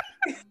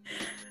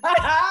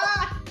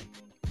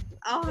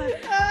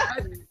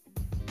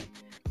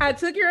 I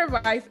took your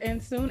advice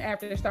and soon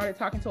after started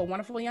talking to a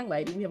wonderful young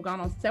lady. We have gone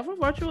on several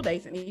virtual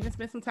dates and even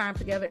spent some time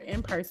together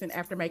in person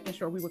after making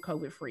sure we were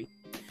COVID free.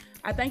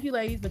 I thank you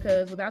ladies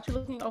because without you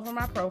looking over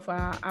my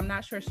profile, I'm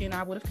not sure she and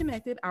I would have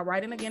connected. I'll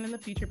write in again in the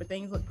future, but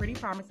things look pretty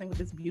promising with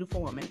this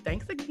beautiful woman.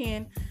 Thanks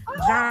again,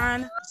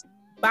 John.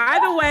 By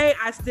the way,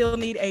 I still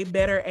need a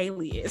better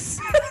alias.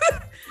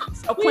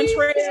 So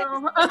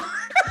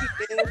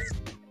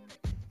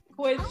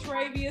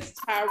Quintravious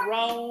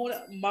Tyrone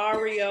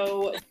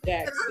Mario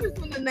Jackson.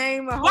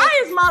 Why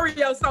is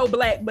Mario so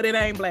black, but it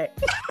ain't black?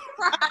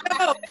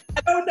 I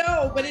don't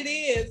know, but it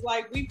is.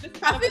 Like we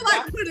just. I feel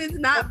like when it's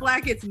not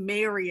black, it's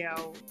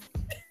Mario.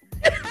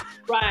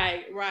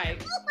 Right.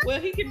 Well,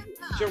 he can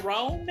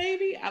Jerome,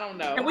 maybe. I don't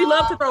know. And we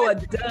love to throw a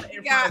duh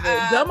in front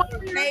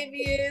of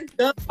it.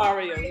 Duh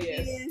Mario,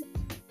 yes.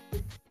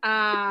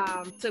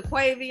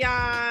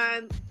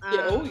 Taquavion.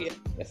 Yeah,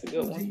 that's a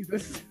good one.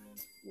 Jesus.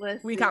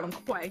 We call him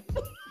Quay.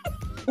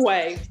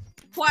 Quay.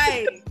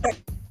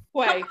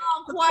 We are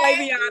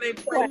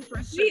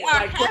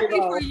happy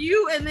for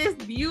you and this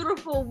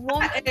beautiful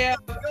woman.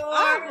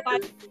 I'm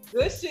like,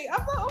 good shit. I'm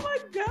like, oh my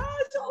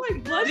gosh, I'm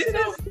like blushing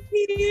over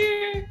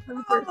here.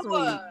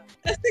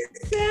 A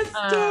success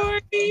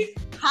story.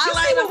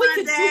 Highlight of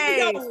my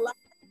day.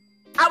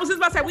 I was just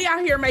about to say, we out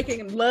here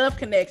making love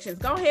connections.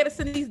 Go ahead and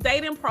send these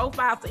dating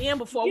profiles in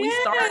before we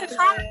start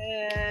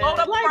trying. Blow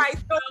the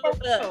price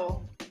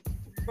up.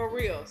 For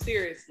real,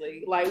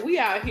 seriously. Like we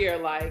out here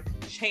like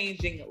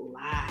changing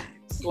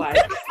lives. Like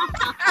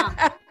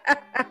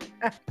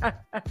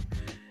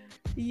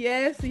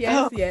yes.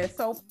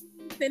 So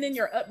send in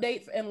your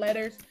updates and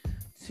letters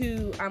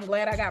to I'm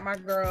glad I got my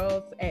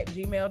girls at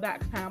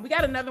gmail.com. We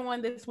got another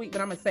one this week,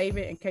 but I'm gonna save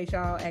it in case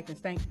y'all acting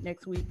stank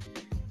next week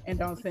and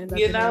don't send us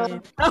in.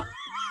 No,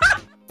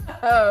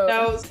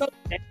 so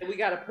we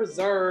gotta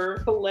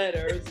preserve the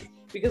letters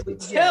because we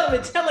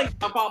telling you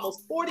for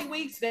almost 40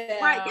 weeks now.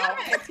 Right, y'all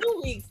had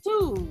 2 weeks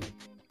too.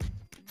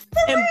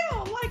 For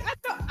real, like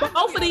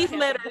both of these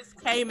letters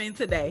came in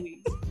today.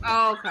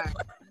 Oh, okay.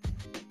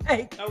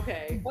 Hey,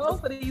 okay.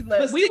 Both of these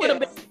letters. We would have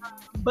been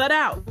butt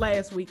out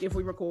last week if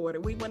we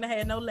recorded. We wouldn't have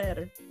had no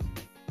letter.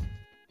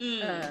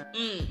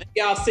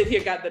 Y'all sit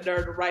here got the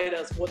nerve to write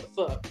us what the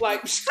fuck.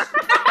 Like,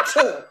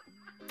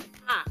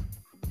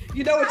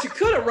 you know what you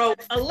could have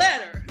wrote? A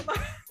letter.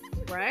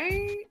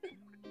 Right?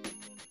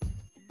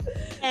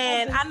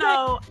 And I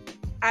know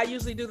I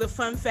usually do the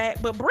fun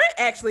fact, but Brent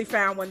actually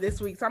found one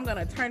this week, so I'm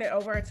gonna turn it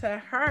over to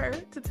her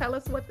to tell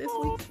us what this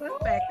week's fun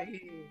fact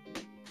is.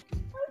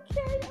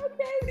 Okay.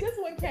 This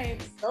one came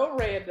so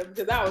random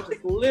because I was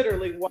just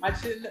literally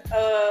watching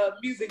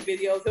music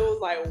videos. It was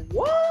like,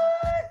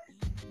 what?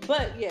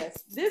 But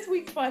yes, this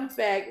week's fun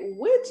fact: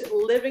 which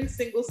living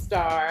single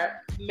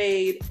star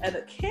made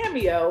a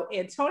cameo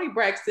in Toni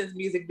Braxton's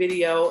music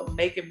video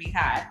 "Making Me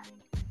Hot"?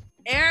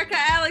 Erica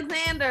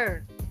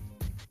Alexander.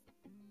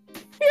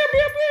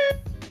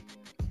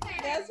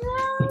 That's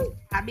right.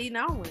 I be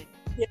knowing.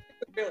 Yeah,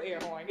 it's a real air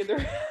horn.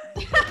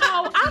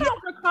 Oh, I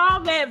don't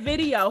recall that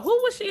video. Who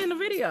was she in the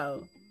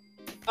video?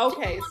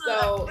 Okay,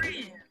 so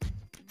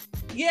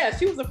yeah,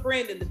 she was a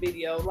friend in the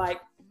video.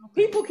 Like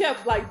people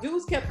kept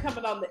dudes kept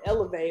coming on the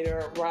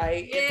elevator,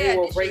 right? Yeah, and they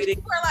were rating.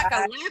 She wore like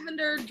a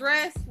lavender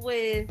dress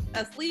with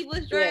a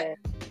sleeveless dress.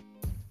 Yeah.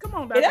 Come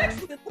on, it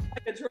actually looked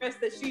like a dress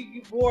that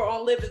she wore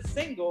on Living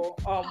Single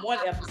one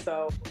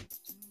episode.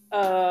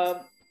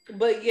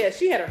 But yeah,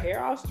 she had her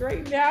hair all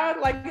straightened out.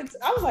 Like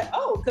I was like,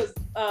 oh, because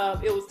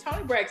it was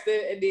Toni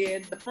Braxton, and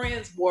then the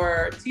friends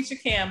were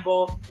Tisha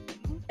Campbell,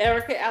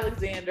 Erica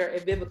Alexander,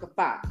 and Vivica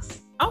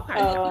Fox.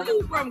 Okay.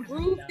 Dude from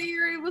Groove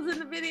Theory was in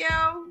the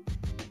video.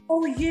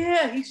 Oh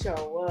yeah, he sure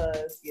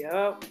was.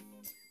 Yep.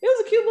 It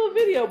was a cute little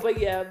video, but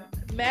yeah,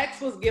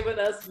 Max was giving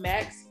us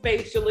Max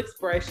facial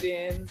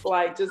expressions,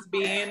 like just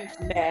being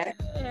Max.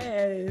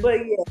 Yes.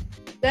 But yeah,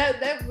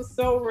 that was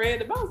so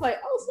random. I was like,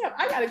 oh snap,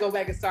 I gotta go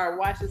back and start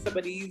watching some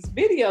of these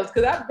videos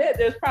because I bet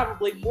there's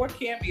probably more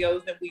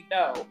cameos than we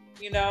know,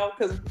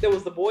 because there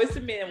was the Boyz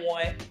II Men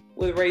one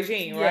with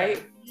Regine,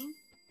 right?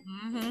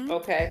 Mm-hmm.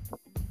 Okay.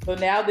 So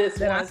now this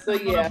then one, so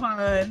yeah.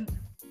 Upon,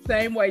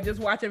 same way, just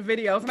watching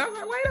videos. And I was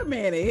like, wait a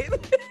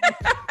minute.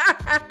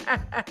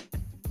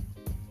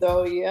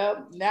 So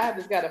yeah, now I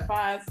just gotta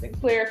find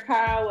Sinclair,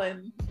 Kyle,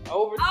 and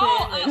Overton.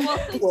 Well,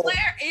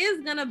 Sinclair is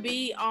gonna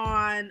be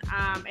on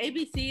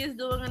ABC is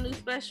doing a new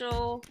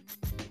special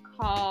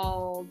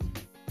called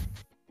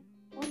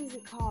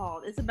it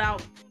called? It's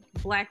about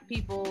Black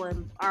people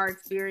and our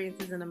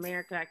experiences in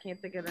America. I can't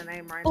think of the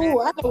name right now.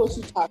 Oh, I know what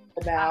you're talking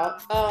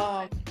about.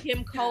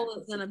 Kim Cole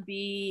is gonna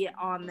be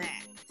on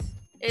that.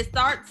 It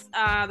starts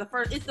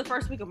It's the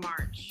first week of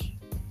March.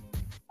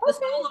 The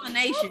Soul of a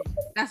Nation.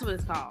 That's what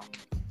it's called.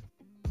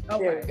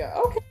 Okay. There we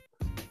go. Okay.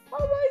 All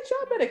right,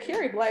 y'all better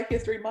carry Black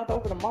History Month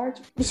over to March.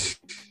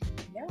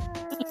 Yeah.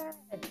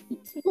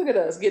 Look at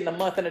us getting a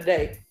month and a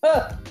day.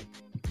 All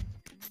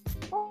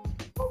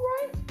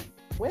right.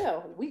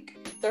 Well, week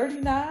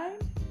 39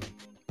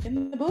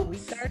 in the books. Week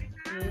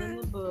 39 in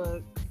the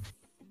book.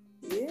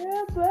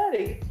 Yeah,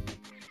 buddy.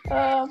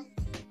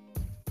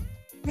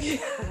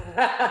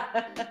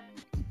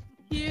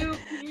 Pew,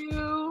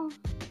 pew.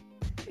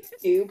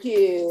 Pew,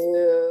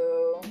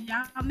 pew.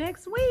 Y'all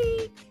next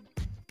week.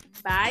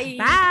 Bye.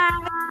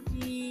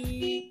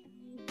 Bye.